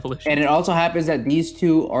Eevee evolution. And it also happens that these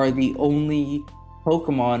two are the only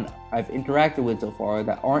Pokemon I've interacted with so far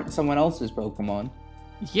that aren't someone else's Pokemon.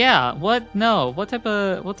 Yeah. What? No. What type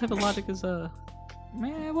of logic is Man,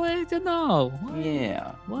 what? No. What?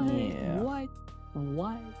 Yeah. What? Yeah.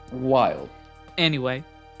 What? Wild. Anyway,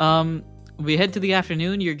 we head to the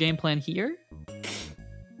afternoon. Your game plan here?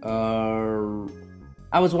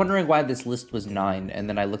 I was wondering why this list was 9, and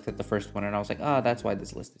then I looked at the first one and I was like, that's why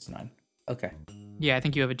this list is 9. Okay. Yeah, I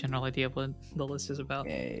think you have a general idea of what the list is about.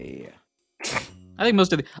 Yeah. I think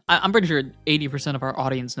most of I'm pretty sure 80% of our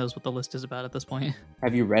audience knows what the list is about at this point.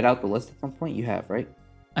 Have you read out the list at some point? You have, right?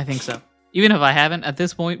 I think so. Even if I haven't, at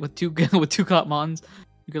this point, with two caught mons,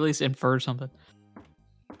 you can at least infer something.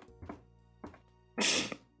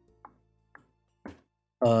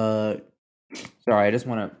 Sorry, I just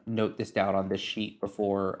want to note this down on this sheet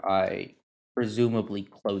before I presumably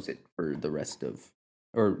close it for the rest of,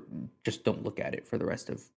 or just don't look at it for the rest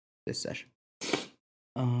of this session.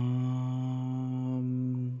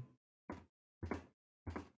 And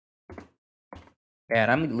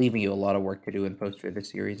I'm leaving you a lot of work to do in post for this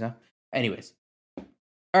series, huh? Anyways.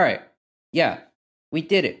 Alright. Yeah. We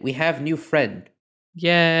did it. We have new friend.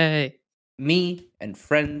 Yay! Me and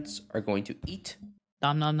friends are going to eat,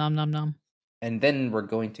 Nom nom nom nom nom. and then we're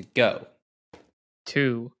going to go.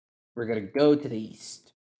 2. We're going to go to the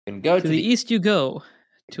east. And go To the east you go, go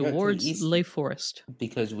to the towards east. Lay Forest.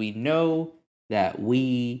 Because we know that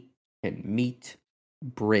we can meet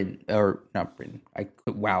Bryn, or not Bryn.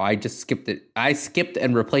 I just skipped it. I skipped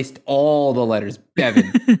and replaced all the letters.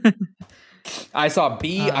 Bevan. I saw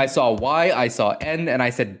B, I saw Y, I saw N, and I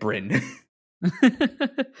said Bryn.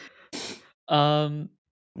 Now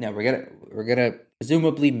we're gonna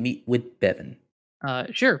presumably meet with Bevan.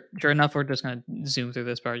 Sure enough, we're just gonna zoom through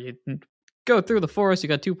this part. You go through the forest, you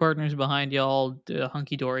got 2 partners behind you, all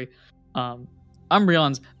hunky-dory.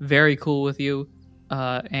 Umbreon's very cool with you,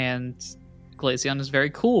 and Glaceon is very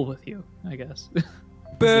cool with you, I guess.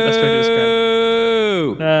 Boo!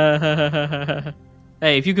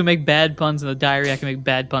 Hey, if you can make bad puns in the diary, I can make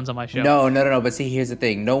bad puns on my show. No. But see, here's the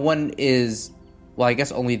thing. No one is. Well, I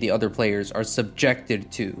guess only the other players are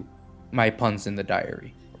subjected to my puns in the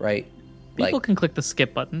diary, right? People can click the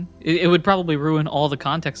skip button. It would probably ruin all the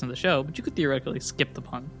context in the show, but you could theoretically skip the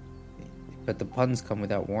pun. But the puns come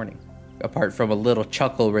without warning. Apart from a little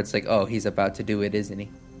chuckle where it's like, oh, he's about to do it, isn't he?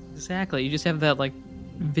 Exactly. You just have that, like,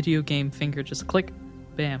 video game finger. Just click,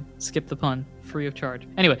 bam, skip the pun, free of charge.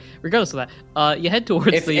 Anyway, regardless of that, you head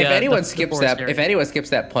towards If anyone the skips forest that, area. if anyone skips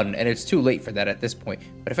that pun, and it's too late for that at this point,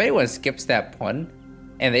 but if anyone skips that pun,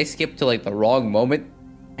 and they skip to like the wrong moment,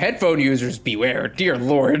 headphone users beware, dear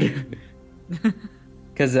lord.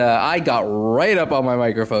 Because I got right up on my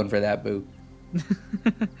microphone for that, boo.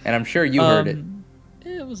 And I'm sure you heard it.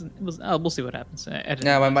 It was. We'll see what happens. No,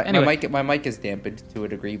 Anyway. my mic is dampened to a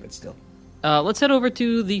degree, but still. Let's head over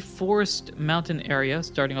to the forest mountain area,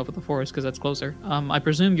 starting off with the forest because that's closer. I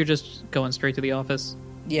presume you're just going straight to the office.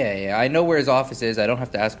 Yeah, I know where his office is. I don't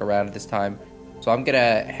have to ask around at this time. So I'm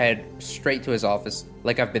gonna head straight to his office,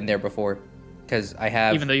 like I've been there before. Because I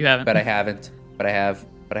have. Even though you haven't. But I haven't. But I have.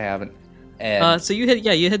 But I haven't. And So you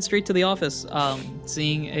head straight to the office,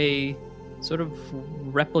 seeing a sort of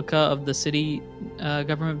replica of the city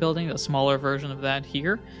government building, a smaller version of that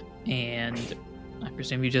here, and I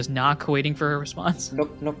presume you just knock, waiting for a response.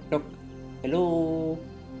 Nope. Hello.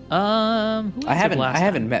 Who I answered last time?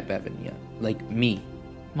 haven't met Bevan yet. Like me.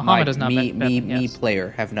 Muhammad has not met Bevan, me yes. player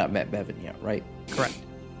have not met Bevan yet, right? Correct.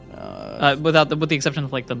 With With the exception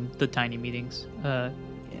of like the tiny meetings. yeah.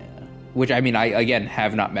 Which I mean, I again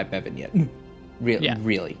have not met Bevan yet. Yeah.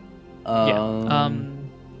 Really.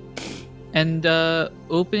 And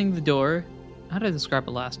opening the door, how did I describe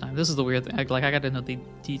it last time? This is the weird thing. Like, I got to know the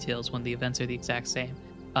details when the events are the exact same.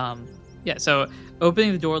 Yeah, so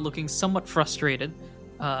opening the door, looking somewhat frustrated.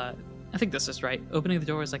 I think this is right. Opening the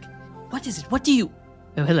door is like, what is it? What do you...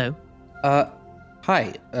 Oh, hello.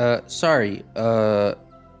 Hi. Sorry.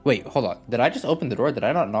 Wait, hold on. Did I just open the door? Did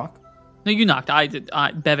I not knock? No, you knocked. I did.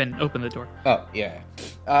 Bevan opened the door. Oh, yeah.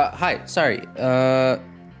 Hi. Sorry.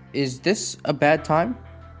 Is this a bad time?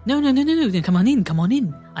 No. Come on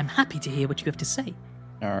in. I'm happy to hear what you have to say.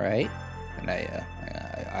 All right. And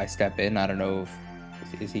I step in. I don't know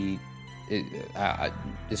if is he.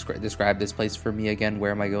 Describe this place for me again.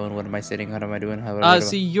 Where am I going? What am I sitting? What am I doing?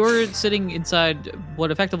 So you're sitting inside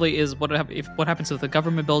what effectively is what happens if the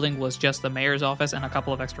government building was just the mayor's office and a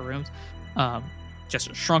couple of extra rooms,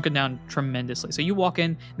 just shrunken down tremendously. So you walk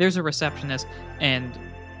in, there's a receptionist, and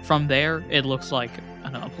from there it looks like, I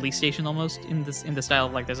don't know, a police station almost in the style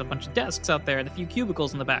of like there's a bunch of desks out there and a few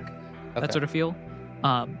cubicles in the back. Okay. That sort of feel.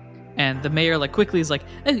 And the mayor like quickly is like,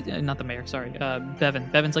 not the mayor, sorry, Bevan.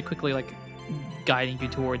 Bevan's like quickly like guiding you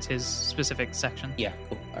towards his specific section. Yeah,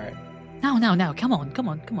 cool. All right. Now, come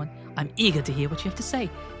on. I'm eager to hear what you have to say.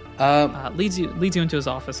 Leads you into his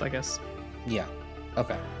office, I guess. Yeah.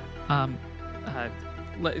 Okay.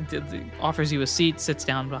 Offers you a seat, sits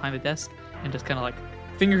down behind the desk, and just kind of like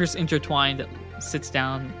fingers intertwined, sits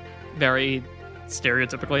down very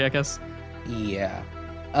stereotypically, I guess. Yeah.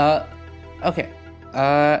 Okay.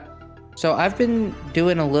 So I've been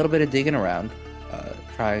doing a little bit of digging around,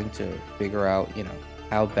 trying to figure out,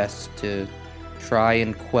 how best to try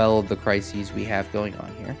and quell the crises we have going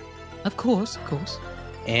on here. Of course. And this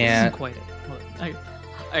isn't quite it. All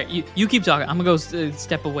right, you keep talking. I'm gonna go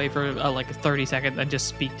step away for like 30 seconds and just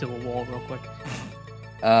speak to the wall real quick.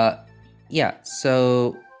 Yeah.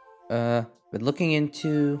 So, been looking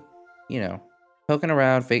into, poking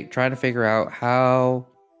around, trying to figure out how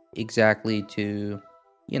exactly to,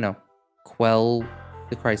 quell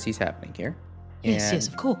the crises happening here. Yes,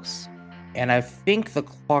 of course. And I think the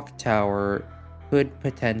clock tower could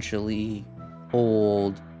potentially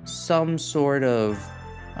hold some sort of,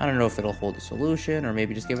 I don't know if it'll hold a solution or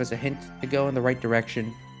maybe just give us a hint to go in the right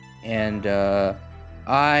direction. And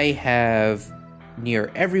I have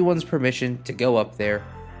near everyone's permission to go up there.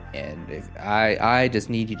 And if I just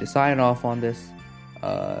need you to sign off on this.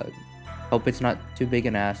 Hope it's not too big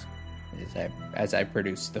an ask. As I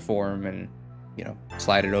produce the form and,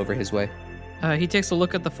 slide it over his way. He takes a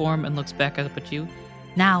look at the form and looks back up at you.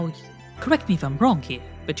 Now, correct me if I'm wrong here,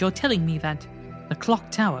 but you're telling me that the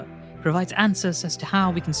clock tower provides answers as to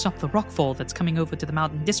how we can stop the rockfall that's coming over to the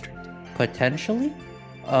mountain district. Potentially?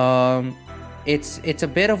 It's a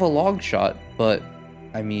bit of a long shot, but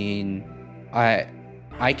I mean, I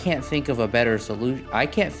can't think of a better solution. I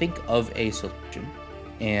can't think of a solution.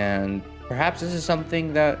 And perhaps this is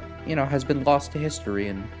something that, has been lost to history,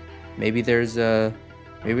 and maybe there's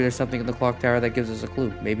something in the clock tower that gives us a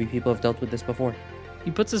clue. Maybe people have dealt with this before.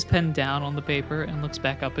 He puts his pen down on the paper and looks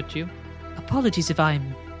back up at you. Apologies if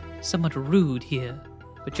I'm somewhat rude here,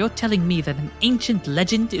 but you're telling me that an ancient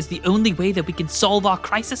legend is the only way that we can solve our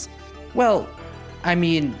crisis? Well, I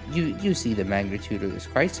mean, you see the magnitude of this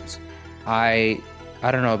crisis. I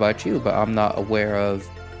don't know about you, but I'm not aware of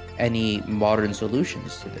any modern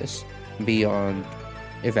solutions to this beyond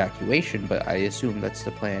evacuation, but I assume that's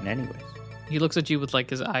the plan anyways. He looks at you with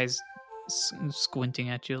like his eyes squinting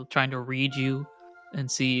at you, trying to read you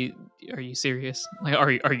and see, are you serious? Like,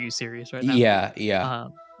 are you serious right now? Yeah.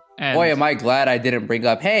 And boy, am I glad I didn't bring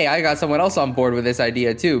up, hey, I got someone else on board with this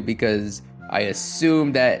idea too, because I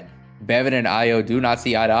assume that Bevan and Io do not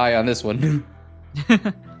see eye to eye on this one.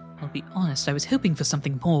 I'll be honest, I was hoping for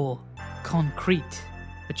something more concrete,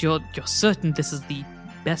 but you're certain this is the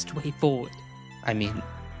best way forward? I mean,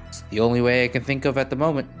 it's the only way I can think of at the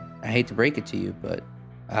moment. I hate to break it to you, but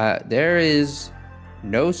there is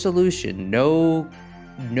no solution, no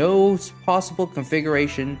possible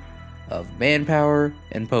configuration of manpower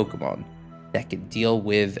and Pokemon that can deal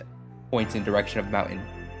with points in direction of mountain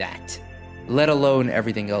let alone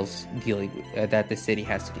everything else dealing with, that the city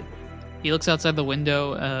has to deal with. He looks outside the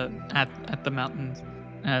window at the mountains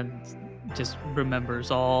and just remembers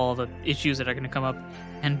all the issues that are going to come up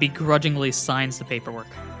and begrudgingly signs the paperwork.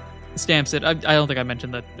 Stamps it. I don't think I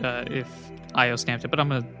mentioned that if Io stamped it, but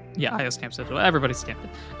Io stamps it. Everybody stamped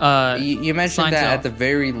it. You mentioned that at the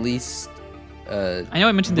very least. I know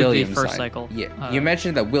I mentioned the first cycle. Yeah, you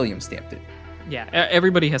mentioned that William stamped it. Yeah,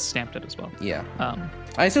 everybody has stamped it as well. Yeah.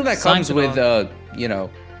 I assume that comes with,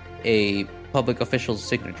 a public official's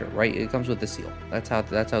signature, right? It comes with the seal. That's how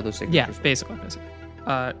those signatures. Yeah, basically.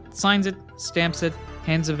 Signs it, stamps it,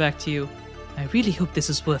 hands it back to you. I really hope this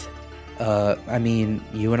is worth it. I mean,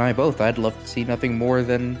 you and I both, I'd love to see nothing more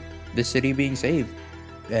than the city being saved.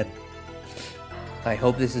 And I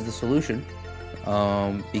hope this is the solution,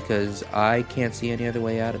 because I can't see any other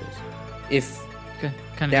way out of this. If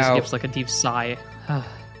Kind of just gives like a deep sigh.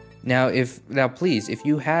 now, please, if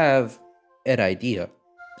you have an idea,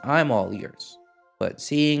 I'm all ears. But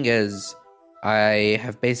seeing as I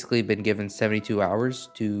have basically been given 72 hours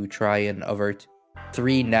to try and avert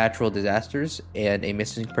 3 natural disasters and a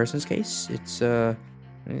missing persons case, it's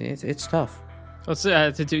tough. Let's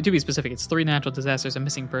to be specific, it's 3 natural disasters, a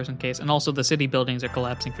missing person case, and also the city buildings are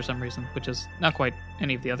collapsing for some reason, which is not quite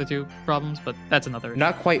any of the other 2 problems, but that's another issue.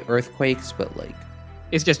 Not quite earthquakes, but like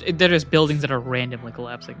it's just they're just buildings that are randomly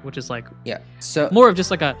collapsing, which is like so more of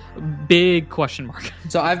just like a big question mark.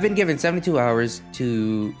 So I've been given 72 hours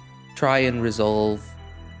to try and resolve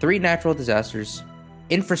 3 natural disasters,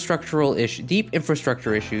 deep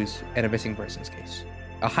infrastructure issues, and a missing persons case.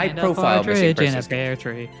 A high-profile missing persons case.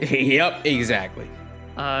 Yep, exactly.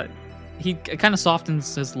 He kind of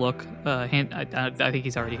softens his look. I think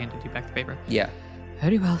he's already handed you back the paper. Yeah.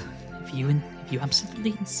 Very well. If you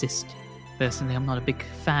absolutely insist. Personally, I'm not a big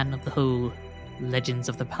fan of the whole legends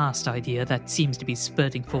of the past idea that seems to be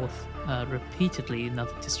spurting forth repeatedly in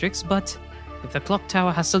other districts, but if the clock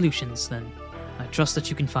tower has solutions, then I trust that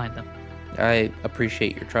you can find them. I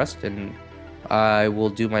appreciate your trust, and I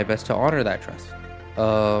will do my best to honor that trust.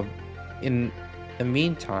 In the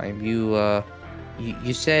meantime,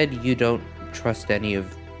 you said you don't trust any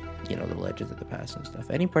of, the legends of the past and stuff.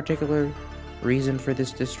 Any particular reason for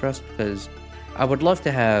this distrust? Because I would love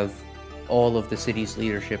to have all of the city's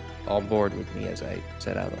leadership on board with me as I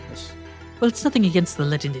set out on this. Well, it's nothing against the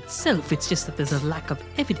legend itself, it's just that there's a lack of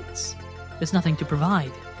evidence. There's nothing to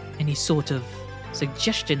provide any sort of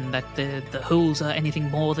suggestion that the holes are anything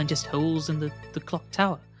more than just holes in the clock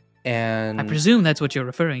tower. And I presume that's what you're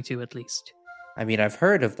referring to, at least. I mean, I've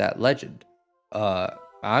heard of that legend.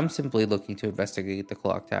 I'm simply looking to investigate the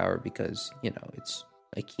clock tower because, it's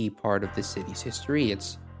a key part of the city's history.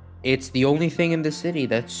 It's the only thing in the city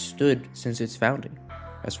that's stood since its founding,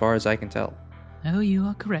 as far as I can tell. Oh, you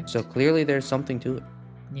are correct. So clearly there's something to it.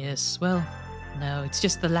 Yes, well, no, it's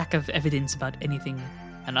just the lack of evidence about anything,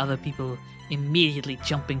 and other people immediately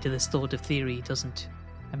jumping to this thought of theory doesn't...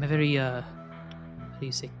 I'm a very,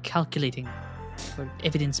 calculating or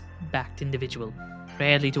evidence-backed individual.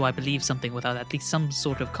 Rarely do I believe something without at least some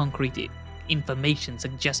sort of concrete information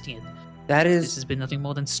suggesting it. This has been nothing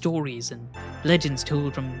more than stories and legends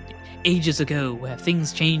told from ages ago where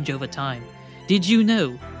things change over time. Did you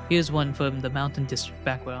know? Here's one from the mountain district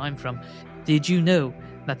back where I'm from. Did you know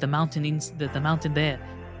that the mountain there,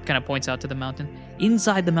 kind of points out to the mountain,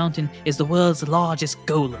 inside the mountain is the world's largest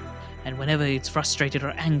golem. And whenever it's frustrated or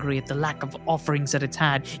angry at the lack of offerings that it's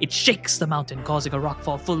had, it shakes the mountain, causing a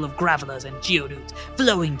rockfall full of gravelers and geodudes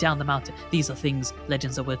flowing down the mountain. These are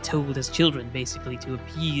legends that were told as children, basically, to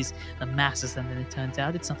appease the masses, and then it turns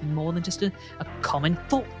out it's nothing more than just a common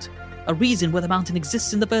thought. A reason why the mountain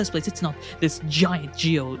exists in the first place. It's not this giant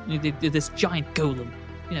this giant golem.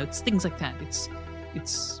 It's things like that.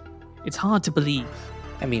 It's hard to believe.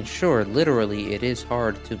 I mean, sure, literally it is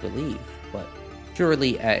hard to believe, but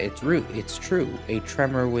surely at its root, it's true. A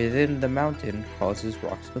tremor within the mountain causes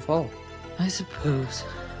rocks to fall. I suppose.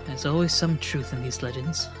 There's always some truth in these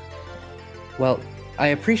legends. Well, I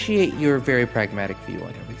appreciate your very pragmatic view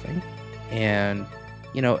on everything. And,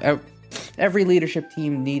 every leadership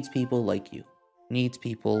team needs people like you. Needs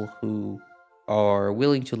people who are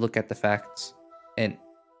willing to look at the facts and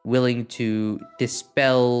willing to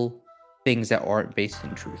dispel things that aren't based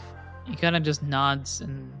in truth. He kind of just nods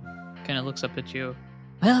and kind of looks up at you.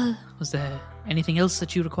 Well, was there anything else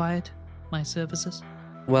that you required? My services?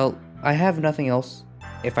 Well, I have nothing else.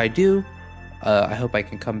 If I do, I hope I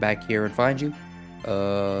can come back here and find you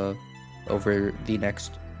over the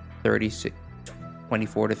next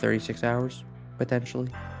 24 to 36 hours, potentially.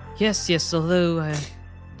 Yes, although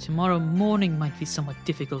tomorrow morning might be somewhat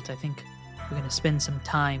difficult. I think we're going to spend some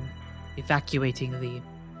time evacuating the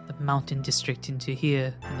mountain district into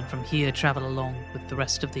here, and then from here travel along with the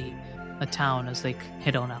rest of the town as they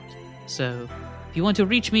head on out. So if you want to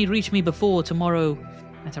reach me before tomorrow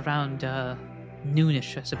at around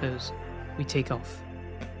noonish, I suppose, we take off.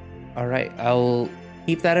 All right, I'll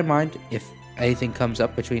keep that in mind. If anything comes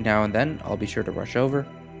up between now and then, I'll be sure to rush over.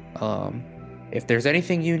 If there's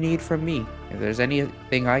anything you need from me, if there's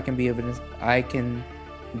anything I can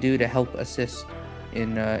do to help assist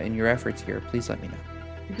in your efforts here, please let me know.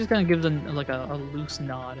 He just kind of gives them like a loose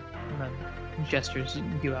nod and then gestures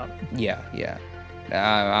you out. Yeah.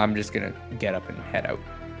 I'm just gonna get up and head out.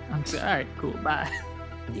 I'm saying, all right, cool, bye.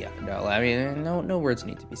 Yeah, no, I mean, no words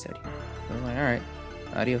need to be said here. So I'm like, all right,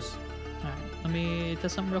 adios. All right, let me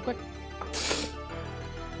test something real quick.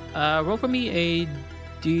 Roll for me a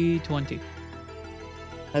d20.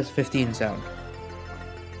 That's 15 sound.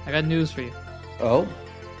 I got news for you. Oh,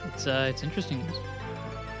 It's interesting news.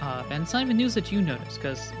 And it's not even news that you notice,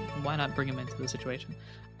 because why not bring him into the situation?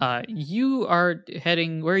 You are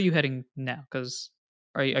heading. Where are you heading now? Because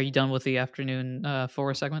are you done with the afternoon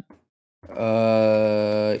forest segment?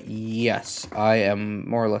 yes, I am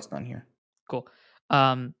more or less done here. Cool.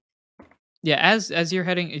 Yeah. As you're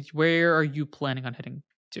heading, where are you planning on heading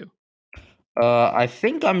to? I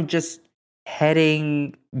think I'm just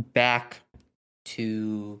heading back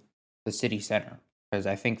to the city center because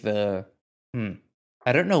I think I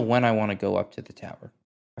don't know when I want to go up to the tower.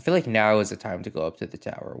 I feel like now is the time to go up to the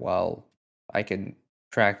tower while I can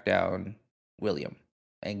track down William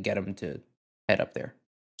and get him to head up there.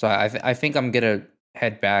 So I think I'm gonna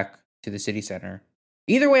head back to the city center.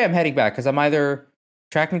 Either way, I'm heading back because I'm either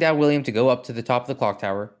tracking down William to go up to the top of the clock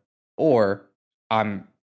tower, or I'm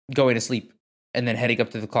going to sleep and then heading up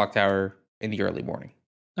to the clock tower in the early morning.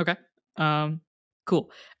 Okay. Cool.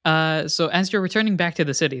 So as you're returning back to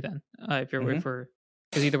the city, then, if you're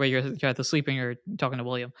because either way you're either sleeping or talking to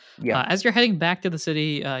William. Yeah. As you're heading back to the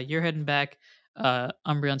city, you're heading back.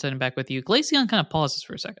 Umbreon's heading back with you. Glaceon kind of pauses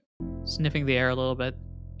for a second, sniffing the air a little bit,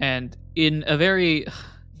 and in a very,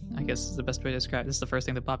 I guess is the best way to describe it. This is the first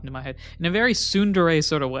thing that popped into my head. In a very tsundere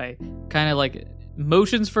sort of way, kind of like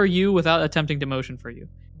motions for you without attempting to motion for you.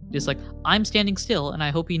 Just like, I'm standing still, and I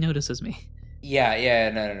hope he notices me. Yeah,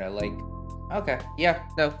 no. Like, okay, yeah,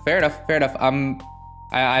 no, fair enough.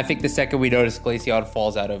 I think the second we notice Glaceon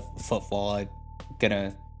falls out of footfall, I'm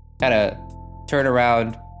gonna kind of turn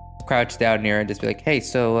around, crouch down near, and just be like, hey,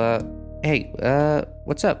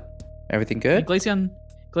 what's up? Everything good? Glaceon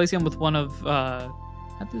with one of, how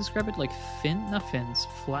to describe it? Like not fins,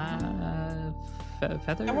 feather?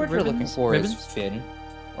 The word you're looking for is fin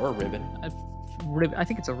or ribbon. I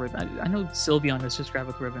think it's a ribbon. I know Sylveon is described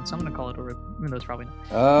with ribbon, so I'm gonna call it a ribbon, even though it's probably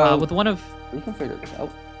not. With one of, we can figure this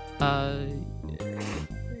out.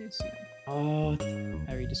 Let's see. How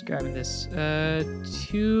are you describing this?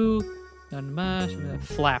 Two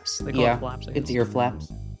flaps. They call it flaps. I guess. It's ear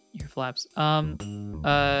flaps. Ear flaps.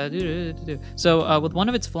 So with one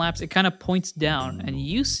of its flaps, it kind of points down, and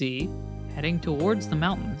you see, heading towards the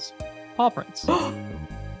mountains, paw prints.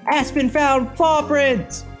 Aspen found paw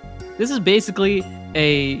prints. This is basically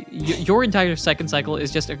your entire second cycle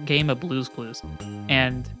is just a game of Blue's Clues,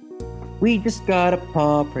 and we just got a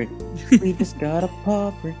paw print. We just got a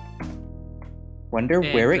paw print. Wonder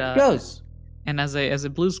where it goes. And as a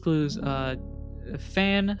Blue's Clues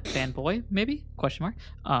fanboy, maybe ?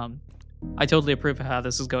 I totally approve of how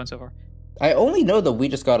this is going so far. I only know that we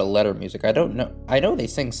just got a letter music. I don't know. I know they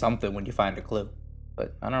sing something when you find a clue,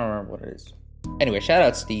 but I don't remember what it is. Anyway, shout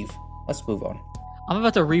out Steve. Let's move on. I'm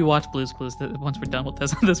about to rewatch Blue's Clues once we're done with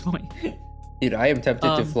this at this point. Dude, I am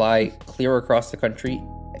tempted to fly clear across the country,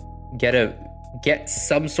 get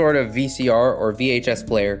some sort of VCR or VHS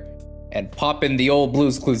player, and pop in the old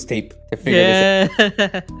Blue's Clues tape to figure this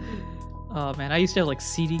out. Oh man, I used to have like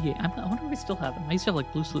CD games. I wonder if I still have them. I used to have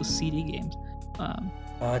like Blue's Clues CD games.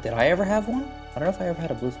 Did I ever have one? I don't know if I ever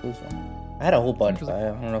had a Blue's Clues one. I had a whole bunch, but I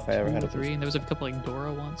don't know if I ever had a three. And there was a couple like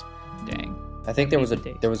Dora ones. Dang. I think there was a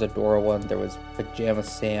Dora one. There was Pajama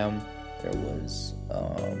Sam. There was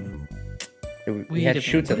we had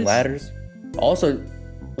Chutes and Ladders. Also,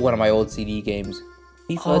 one of my old CD games,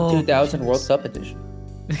 FIFA 2000 World Cup Edition.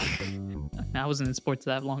 I wasn't in sports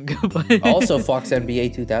that long ago, but also Fox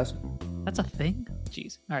NBA 2000. That's a thing.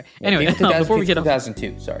 Jeez. All right. Yeah, anyway, before we get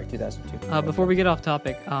 2002. Sorry, 2002. Before we get off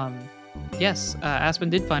topic, yes,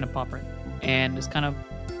 Aspen did find a paw print and is kind of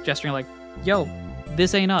gesturing like, "Yo,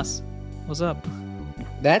 this ain't us. What's up?"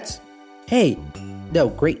 Great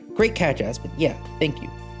catch, Aspen. Yeah,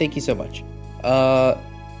 thank you so much.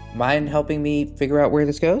 Mind helping me figure out where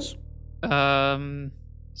this goes?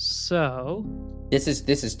 So this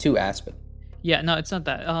is to Aspen. Yeah, no, it's not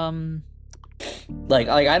that. Like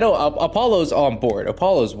I know Apollo's on board.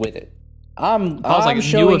 Apollo's with it. I'm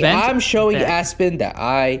showing Aspen that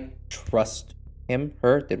I trust him.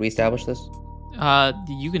 Her? Did we establish this?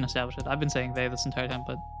 You can establish it. I've been saying they this entire time,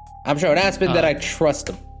 but I'm showing Aspen that I trust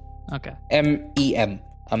him. Okay. MEM.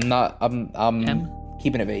 I'm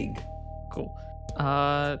keeping it vague. Cool.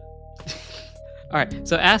 All right.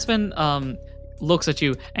 So Aspen looks at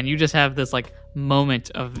you, and you just have this like moment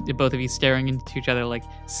of both of you staring into each other, like,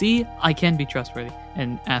 "See, I can be trustworthy."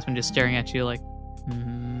 And Aspen just staring at you, like,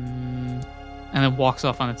 and then walks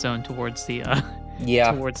off on its own towards the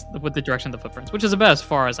Yeah. towards with the direction of the footprints, which is about as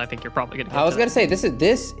far as I think you're probably going to get. I was gonna say this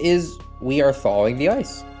is we are thawing the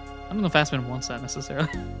ice. I don't know if Aspen wants that necessarily.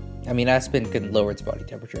 I mean, Aspen can lower its body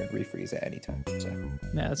temperature and refreeze at any time. So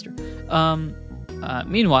Yeah, that's true.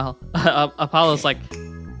 Meanwhile, Apollo's like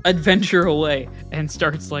adventure away and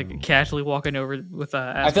starts like casually walking over with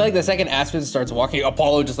Aspen. I feel like the second Aspen starts walking,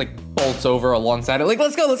 Apollo just like bolts over alongside it, like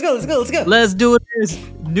let's go. Let's do this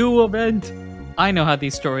new event. I know how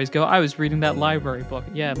these stories go. I was reading that library book.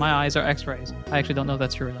 Yeah, my eyes are X-rays. I actually don't know if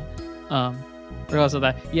that's true or not. Regardless of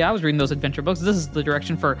that, yeah, I was reading those adventure books. This is the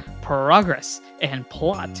direction for progress and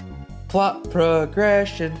plot. Plot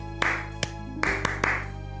progression.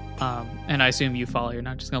 And I assume you follow. You're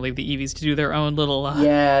not just gonna leave the Eevees to do their own little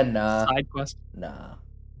Nah. side quest. Nah.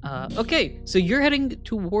 Okay, so you're heading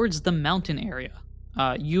towards the mountain area.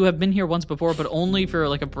 You have been here once before, but only for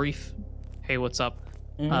like a brief, hey, what's up,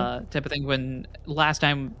 type of thing. When last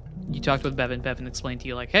time you talked with Bevan explained to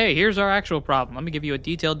you like, hey, here's our actual problem. Let me give you a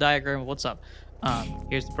detailed diagram of what's up.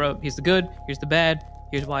 Here's the pro, here's the good, here's the bad,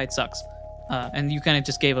 here's why it sucks. And you kind of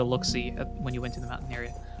just gave a look-see when you went to the mountain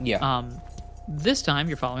area. Yeah. This time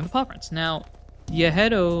you're following the paw prints. Now, you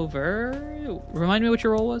head over. Remind me what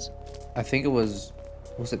your roll was. I think it was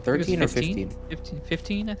it 13 or 15?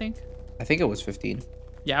 15, I think. I think it was 15.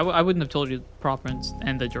 Yeah, I wouldn't have told you the paw prints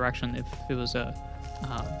and the direction if it was a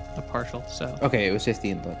partial. So Okay, it was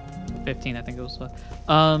 15 though. 15, I think it was.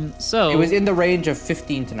 So It was in the range of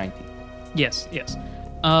 15 to 19. Yes.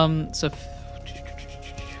 So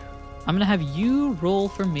I'm gonna have you roll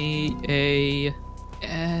for me a.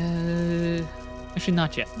 Actually,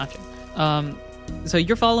 not yet. So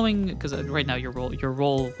you're following because right now your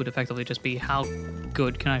role would effectively just be how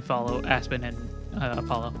good can I follow Aspen and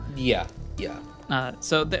Apollo. Yeah.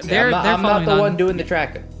 So I'm not the one doing the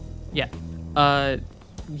tracking. Yeah.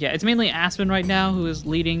 Yeah, it's mainly Aspen right now who is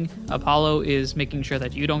leading. Apollo is making sure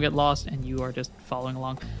that you don't get lost, and you are just following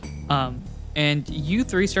along. And you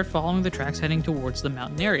three start following the tracks heading towards the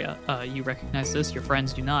mountain area. You recognize this, your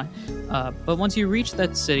friends do not. But once you reach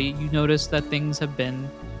that city, you notice that things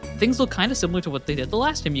look kind of similar to what they did the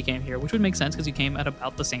last time you came here, which would make sense because you came at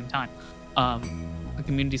about the same time. The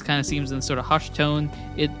community kind of seems in sort of hushed tone.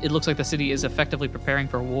 It looks like the city is effectively preparing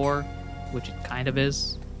for war, which it kind of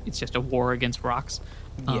is. It's just a war against rocks.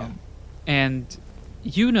 Yeah. And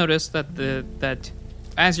you notice that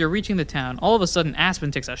as you're reaching the town, all of a sudden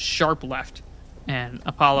Aspen takes a sharp left, and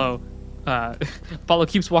Apollo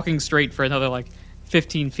keeps walking straight for another like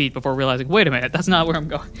 15 feet before realizing, wait a minute, that's not where I'm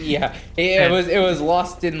going. Yeah, it was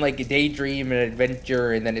lost in like a daydream and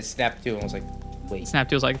adventure, and then it snapped to, and I was like, wait. Snap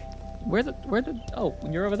to was like, where the oh,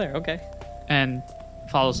 you're over there, okay, and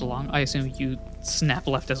follows along. I assume you snap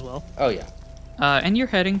left as well. Oh yeah. And you're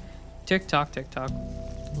heading tick tock,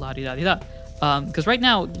 la di da di da. Because right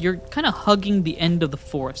now you're kind of hugging the end of the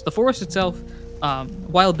forest. The forest itself,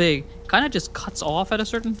 while big, kind of just cuts off at a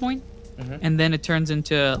certain point, and then it turns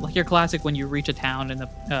into like your classic when you reach a town in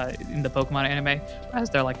the Pokemon anime, as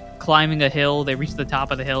they're like climbing a hill, they reach the top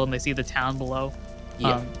of the hill and they see the town below.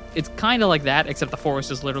 Yeah. It's kind of like that, except the forest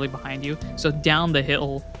is literally behind you. So down the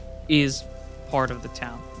hill is part of the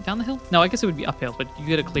town. Down the hill? No, I guess it would be uphill, but you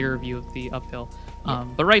get a clearer view of the uphill.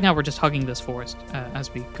 But right now we're just hugging this forest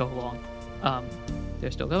as we go along.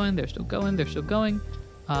 They're still going.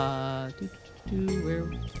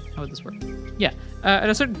 Where? How would this work? Yeah. At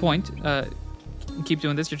a certain point, keep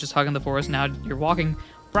doing this. You're just hugging the forest. Now you're walking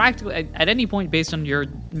practically at any point based on your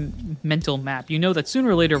mental map. You know that sooner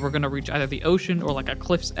or later we're going to reach either the ocean or like a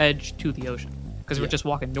cliff's edge to the ocean because we're just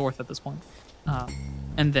walking north at this point.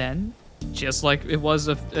 And then, just like it was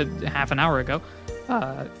a half an hour ago,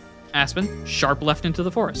 Aspen sharp left into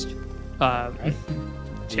the forest. Right.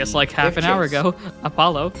 Just like half an hour ago,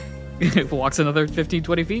 Apollo walks another 15,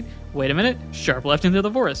 20 feet. Wait a minute, sharp left into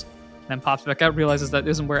the forest. Then pops back out, realizes that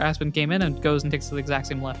isn't where Aspen came in, and goes and takes the exact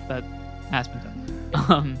same left that Aspen did.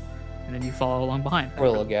 And then you follow along behind. Poor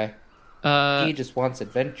little guy. He just wants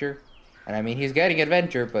adventure. And I mean, he's getting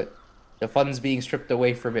adventure, but the fun's being stripped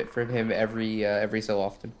away from him every so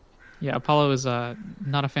often. Yeah, Apollo is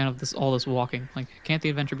not a fan of all this walking. Like, can't the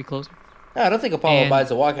adventure be closer? No, I don't think Apollo buys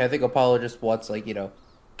the walking. I think Apollo just wants, like,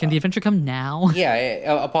 Can the adventure come now?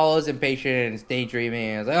 Yeah, Apollo's impatient and is daydreaming.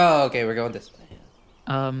 And it's like, oh, okay, we're going this way.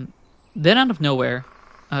 Then out of nowhere,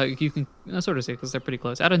 you can sort of say because they're pretty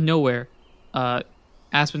close. Out of nowhere,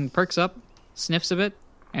 Aspen perks up, sniffs a bit,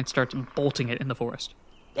 and starts bolting it in the forest.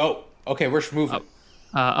 Oh, okay, we're moving.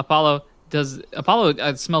 Apollo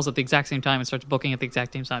smells at the exact same time and starts booking at the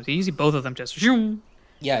exact same time. So you see both of them just. Zoom.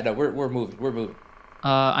 Yeah, no, we're moving.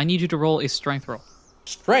 I need you to roll a strength roll.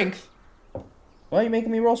 Strength? Why are you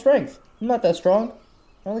making me roll strength? I'm not that strong.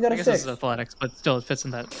 I only got I a guess this 6. is athletics, but still, it fits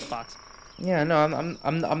in that box. Yeah, no,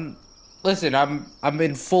 I'm. Listen, I'm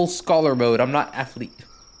in full scholar mode. I'm not athlete.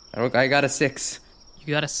 I got a 6.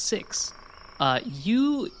 You got a 6.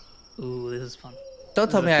 You. Ooh, this is fun. Don't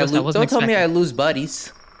This tell is a me I twist lose. wasn't Don't tell me I expecting. lose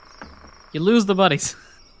buddies. You lose the buddies.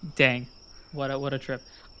 Dang, what a trip.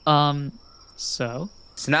 So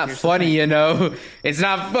It's not Here's the funny, thing. you know. It's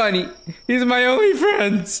not funny. These are my only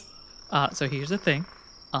friends. so here's the thing.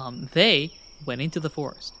 They went into the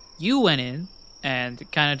forest. You went in and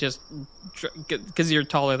kind of just because you're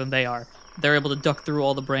taller than they are. They're able to duck through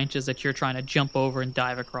all the branches that you're trying to jump over and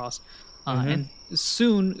dive across. And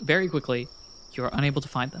soon, very quickly, you're unable to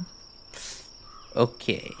find them.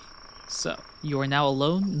 Okay. So you are now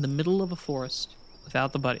alone in the middle of a forest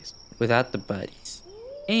without the buddies. Without the buddies.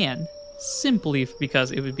 And simply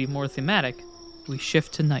because it would be more thematic, we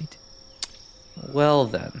shift to night. Well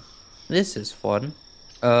then, this is fun.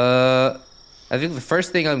 I think the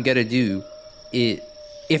first thing I'm gonna do is,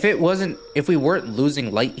 if we weren't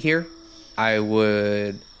losing light here, I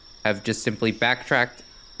would have just simply backtracked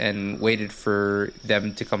and waited for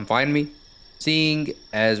them to come find me. Seeing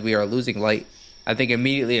as we are losing light, I think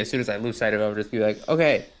immediately as soon as I lose sight of it, I'll just be like,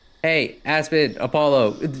 okay, hey, Aspen,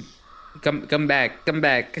 Apollo, come back.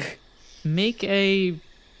 Make a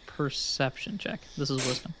perception check. This is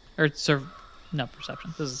wisdom. No,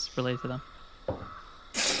 perception. This is related to them.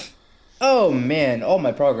 Oh man, all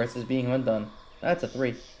my progress is being undone. That's a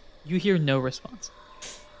 3. You hear no response.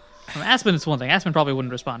 From Aspen, it's one thing. Aspen probably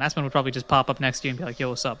wouldn't respond. Aspen would probably just pop up next to you and be like, yo,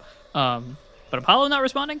 what's up? But Apollo not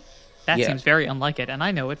responding? That Yeah. seems very unlike it, and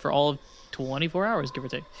I know it for all of 24 hours, give or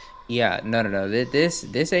take. Yeah, no.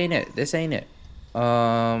 This ain't it. This ain't it.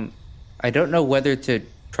 I don't know whether to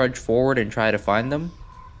trudge forward and try to find them,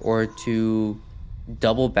 or to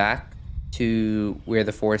double back to where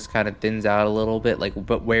the forest kind of thins out a little bit,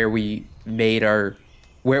 but where we made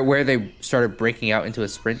where they started breaking out into a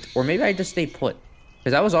sprint, or maybe I just stay put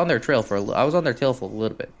because I was on their tail for a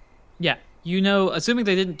little bit. Yeah, assuming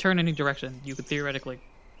they didn't turn any direction, you could theoretically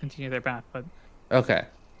continue their path, but Okay.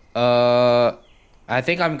 I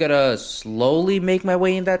think I'm gonna slowly make my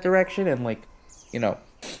way in that direction and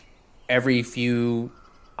every few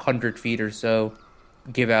 100 feet or so,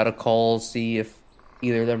 give out a call, see if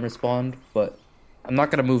either of them respond, but I'm not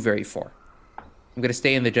gonna move very far. I'm gonna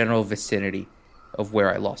stay in the general vicinity of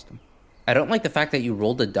where I lost them. I don't like the fact that you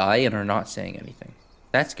rolled a die and are not saying anything.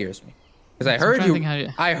 That scares me. Because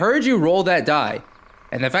I heard you roll that die,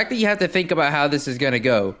 and the fact that you have to think about how this is gonna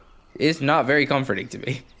go is not very comforting to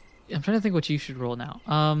me. I'm trying to think what you should roll now.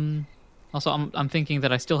 Also, I'm thinking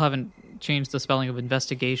that I still haven't changed the spelling of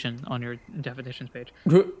investigation on your definitions page,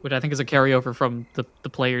 which I think is a carryover from the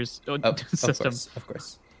player's system. Of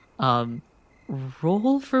course.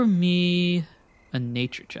 Roll for me a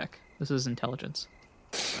nature check. This is intelligence.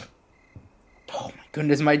 Oh my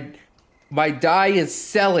goodness, my die is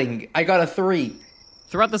selling. I got a 3.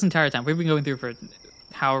 Throughout this entire time, we've been going through for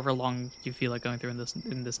however long you feel like going through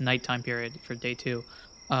in this nighttime period for day 2.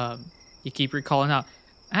 You keep recalling out,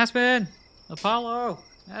 Aspen, Apollo,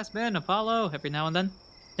 every now and then.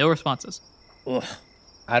 No responses. Ugh.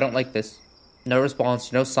 I don't like this. No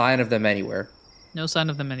response, no sign of them anywhere. No sign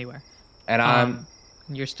of them anywhere. And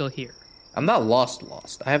You're still here. I'm not lost.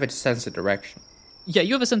 I have a sense of direction. Yeah,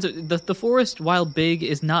 you have a sense of the forest, while big,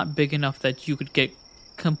 is not big enough that you could get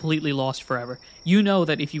completely lost forever. You know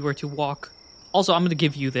that if you were to walk. Also, I'm going to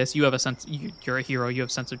give you this. You have a sense. You're a hero. You have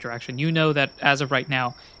a sense of direction. You know that as of right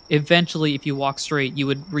now, eventually, if you walk straight, you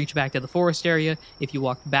would reach back to the forest area. If you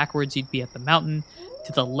walked backwards, you'd be at the mountain.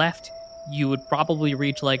 To the left, you would probably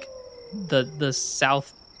reach the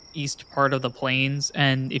southeast part of the plains.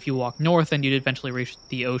 And if you walk north, then you'd eventually reach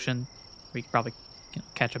the ocean, where you could probably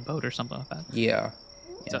catch a boat or something like that. Yeah.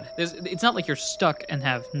 So it's not like you're stuck and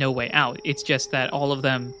have no way out. It's just that all of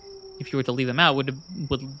them, if you were to leave them out, would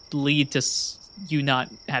lead to you not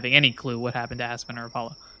having any clue what happened to Aspen or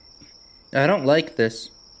Apollo. I don't like this.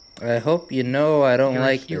 I hope you know I don't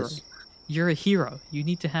like this. You're a hero. You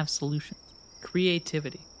need to have solutions,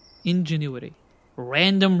 creativity, ingenuity,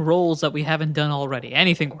 random rolls that we haven't done already.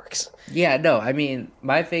 Anything works. Yeah, no, I mean,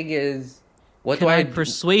 my thing is, what Can do I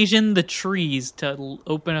persuasion the trees to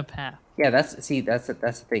open a path? Yeah, that's the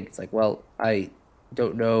thing. It's like, well, I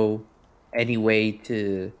don't know any way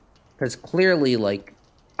to, because clearly,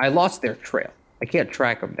 I lost their trail. I can't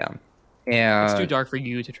track them down. And It's too dark for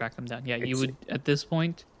you to track them down. Yeah, you would, at this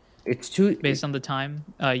point, it's too based on the time,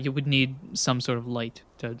 you would need some sort of light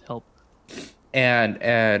to help.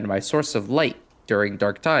 And my source of light during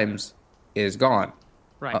dark times is gone.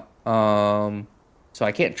 Right. So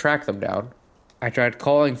I can't track them down. I tried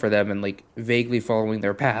calling for them and vaguely following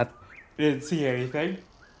their path. Didn't see anything.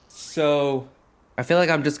 So I feel like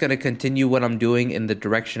I'm just gonna continue what I'm doing in the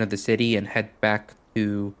direction of the city and head back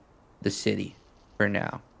to the city for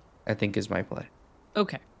now. I think is my play.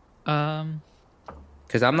 Okay.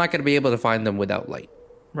 Because I'm not gonna be able to find them without light.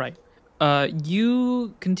 Right.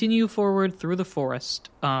 You continue forward through the forest,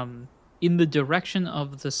 in the direction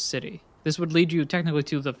of the city. This would lead you technically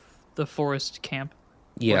to the forest camp.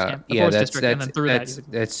 Yeah, The yeah, forest that's district, and then through that you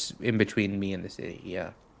that's in between me and the city.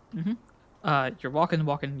 Yeah. you're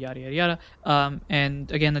walking, yada yada yada.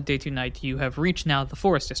 And again, at day 2 night, you have reached now the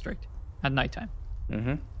forest district at nighttime.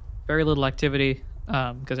 Mm-hmm. Very little activity,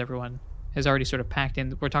 because everyone has already sort of packed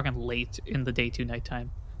in. We're talking late in the day 2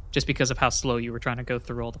 nighttime, just because of how slow you were trying to go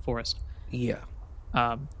through all the forest. Yeah.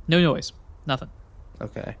 No noise, nothing.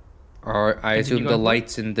 Okay. Or I assume the going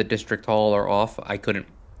lights in the district hall are off. I couldn't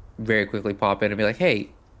very quickly pop in and be like, "Hey,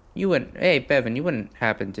 hey, Bevan, you wouldn't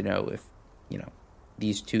happen to know if,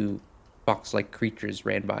 these two fox-like creatures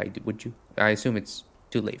ran by, would you?" I assume it's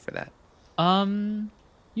too late for that.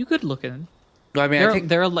 You could look in. I mean, I think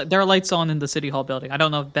There are lights on in the city hall building. I don't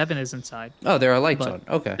know if Bevan is inside. Oh, there are lights but on.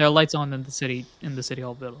 Okay. There are lights on in the city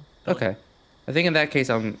hall building. Okay. I think in that case,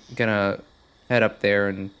 I'm gonna head up there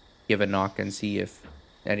and give a knock and see if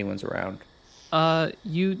anyone's around.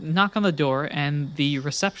 You knock on the door and the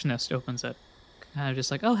receptionist opens it. Kind of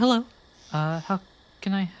just like, "Oh, hello. How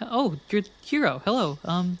can I? Oh, you're Hero. Hello.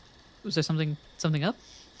 Was there something up?"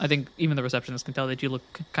 I think even the receptionist can tell that you look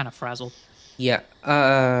kind of frazzled. Yeah.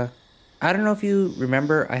 I don't know if you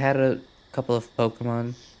remember, I had a couple of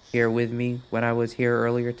Pokemon here with me when I was here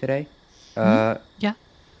earlier today. Yeah.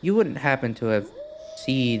 You wouldn't happen to have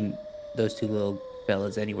seen those two little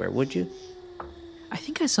fellas anywhere, would you? I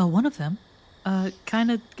think I saw one of them. It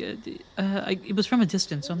was from a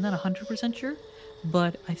distance, so I'm not 100% sure.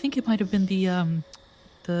 But I think it might have been the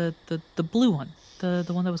blue one, the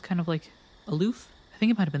one that was kind of like aloof. I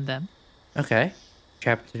think it might have been them. Okay. Do you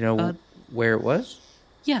happen to know where it was?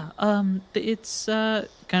 Yeah. It's kind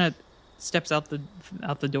of steps out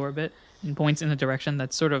the door a bit and points in a direction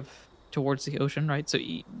that's sort of towards the ocean, right? So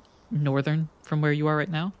northern from where you are right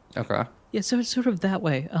now. Okay. Yeah. So it's sort of that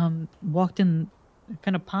way. Walked in,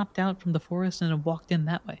 kind of popped out from the forest and it walked in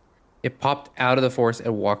that way. It popped out of the forest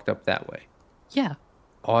and walked up that way. Yeah.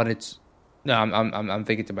 On its. No, I'm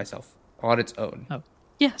thinking to myself. On its own. Oh.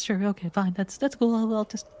 Yeah, sure. Okay, fine. That's cool. I'll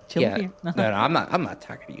just chill here. No, I'm not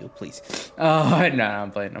talking to you, please. No,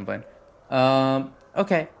 I'm playing.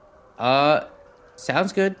 Okay.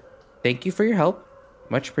 Sounds good. Thank you for your help.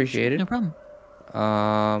 Much appreciated. No problem.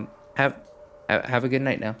 Have a good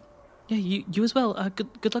night now. Yeah, you as well.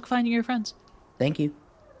 Good luck finding your friends. Thank you.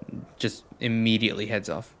 Just immediately heads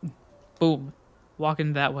off. Boom.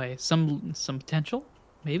 Walking that way. Some potential,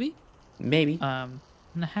 maybe. Maybe. I'm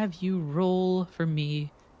gonna have you roll for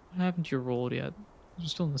me. Haven't you rolled yet? You're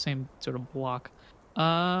still in the same sort of block.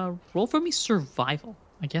 Roll for me survival.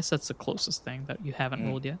 I guess that's the closest thing that you haven't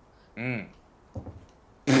rolled yet.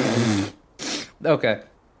 Okay.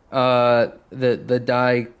 The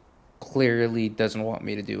die clearly doesn't want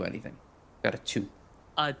me to do anything. Got a 2.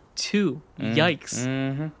 A 2. Yikes.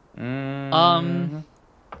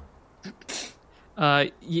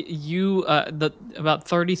 About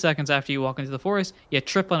 30 seconds after you walk into the forest, you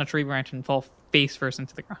trip on a tree branch and fall face first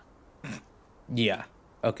into the ground. Yeah.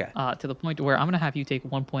 Okay. To the point where I'm gonna have you take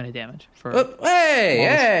 1 point of damage for.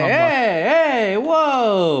 Hey!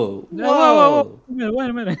 Whoa! Whoa! Wait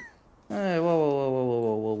a minute. Hey!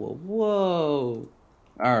 Whoa!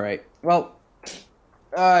 All right. Well,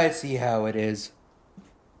 I see how it is.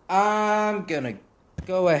 I'm gonna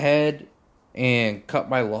go ahead and cut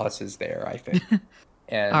my losses there, I think.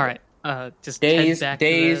 And all right. Just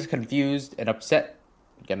dazed, confused, and upset.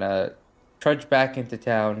 Gonna trudge back into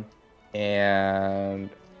town, and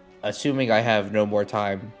assuming I have no more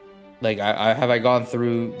time, like I gone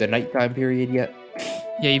through the nighttime period yet?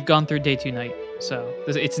 Yeah, you've gone through day 2 night, so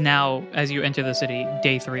it's now as you enter the city,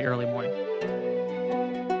 day 3 early morning.